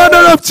raise the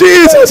banner of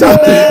Jesus.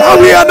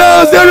 And we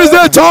announce there is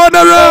a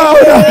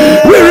turnaround.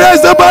 We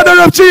raise the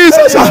banner of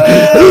Jesus.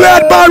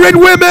 Let barren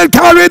women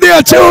carry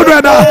their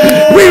children.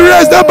 We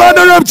raise the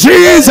banner of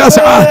Jesus.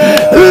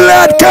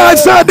 Let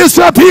cancer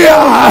disappear.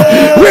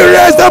 We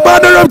raise the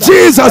banner of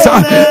Jesus.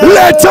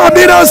 Let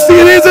terminal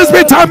diseases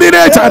be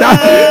terminated.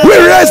 We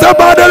raise the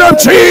banner of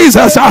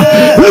Jesus.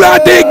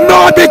 Let the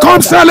ignored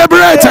become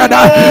celebrated.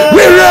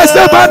 We raise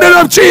the banner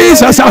of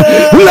Jesus.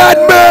 Let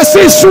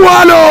mercy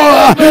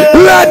swallow.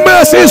 Let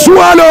mercy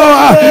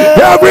swallow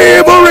every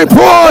evil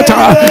report.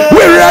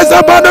 We raise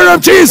the banner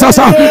of Jesus.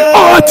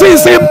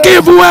 Autism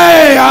give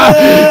way.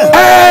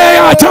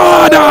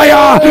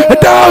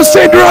 Down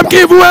syndrome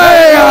give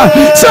way.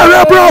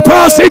 Cerebral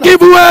palsy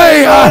give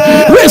way.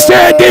 We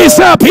say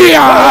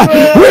disappear.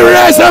 We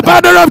raise the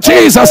banner of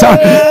Jesus.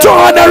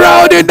 Turn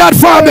around in that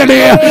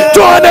family.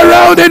 Turn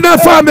around in the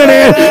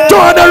family.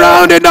 Turn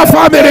around in the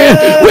family.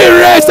 We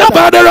raise the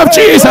banner of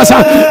Jesus.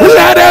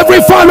 Let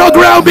every fallow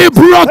ground be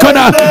broken.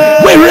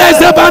 We raise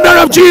the banner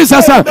of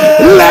Jesus.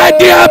 Let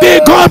there be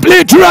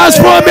complete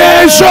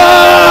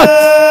transformation.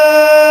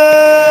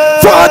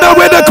 Father,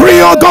 we decree,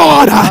 oh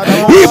God,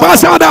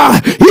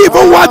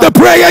 even while the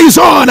prayer is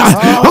on,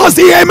 as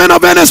the amen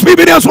of NSP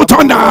videos will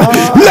thunder,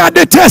 let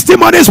the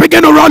testimonies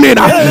begin to roll in.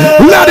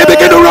 Let it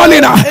begin to roll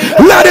in.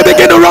 Let it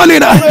begin to roll in.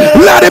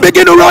 Let it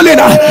begin to roll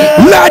in.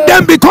 Let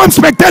them become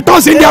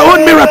spectators in their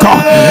own miracle.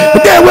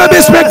 They will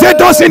be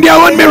spectators in their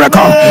own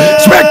miracle.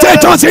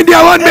 Spectators in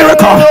their own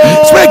miracle.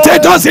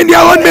 Spectators in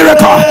their own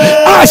miracle.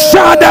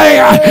 Ashadai,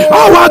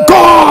 our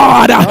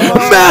God,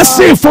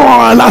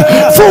 merciful,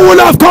 full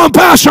of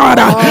compassion.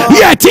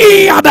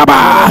 Yeti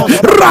adaba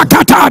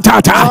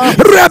rakatata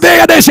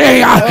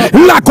rebedesea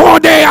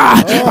lakodea.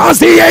 As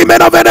the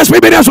amen of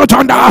NSP begins to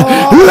thunder,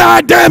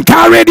 let them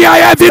carry their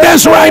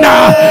evidence right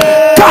now.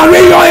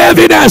 Carry your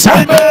evidence.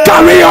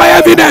 Carry your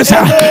evidence.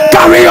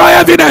 Carry your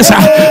evidence.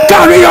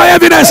 Carry your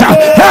evidence.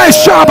 Hey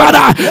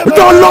Shabada,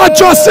 the Lord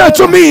just said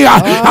to me,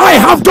 I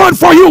have done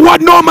for you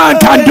what no man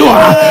can do.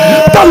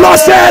 The Lord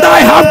said,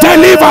 I have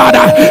delivered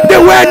the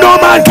way no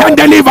man can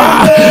deliver.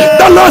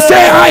 The Lord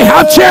said, I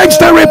have changed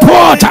the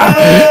report.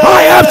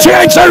 I have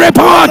changed the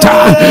report.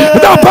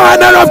 The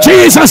banner of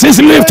Jesus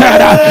is lifted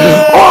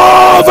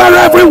over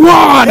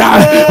everyone,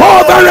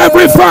 over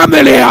every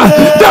family.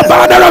 The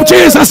banner of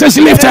Jesus is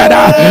lifted.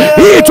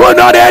 It will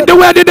not end the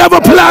way the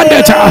devil planned planned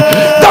it.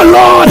 The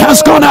Lord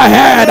has gone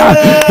ahead.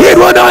 It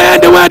will not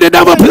end the way the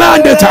devil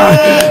planned it. The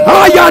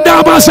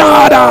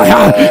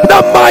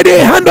mighty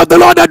hand of the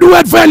Lord that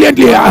doeth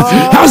valiantly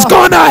has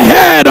gone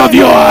ahead of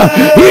you.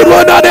 It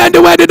will not end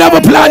the way the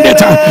devil planned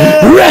it.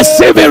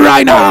 Receive it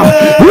right now.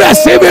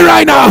 Receive it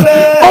right now.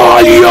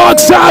 All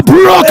yokes are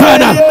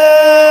broken.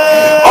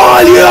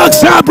 All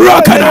yokes are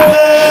broken.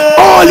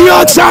 All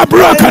yokes are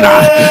broken.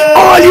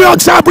 All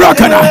yokes are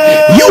broken.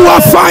 You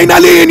are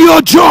finally in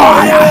your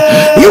joy.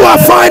 You are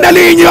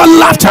finally in your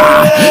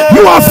laughter.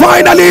 You are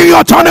finally in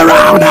your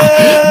turnaround.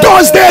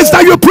 Those days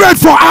that you prayed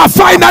for are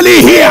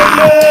finally here.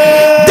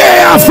 They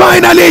are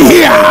finally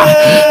here.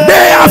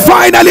 They are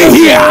finally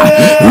here.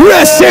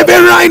 Receive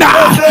it right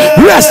now.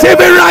 Receive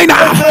it right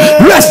now.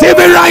 Receive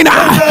it right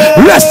now.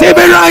 Receive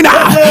it right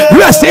now.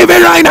 Receive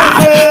it right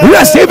now.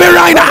 Receive it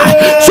right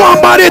now.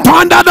 Somebody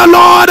thunder, the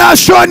Lord has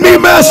shown me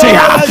mercy.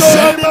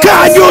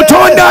 Can you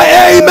thunder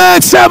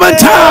amen 7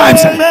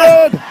 times?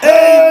 Amen.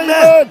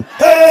 Amen.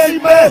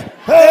 Amen.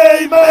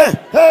 Amen.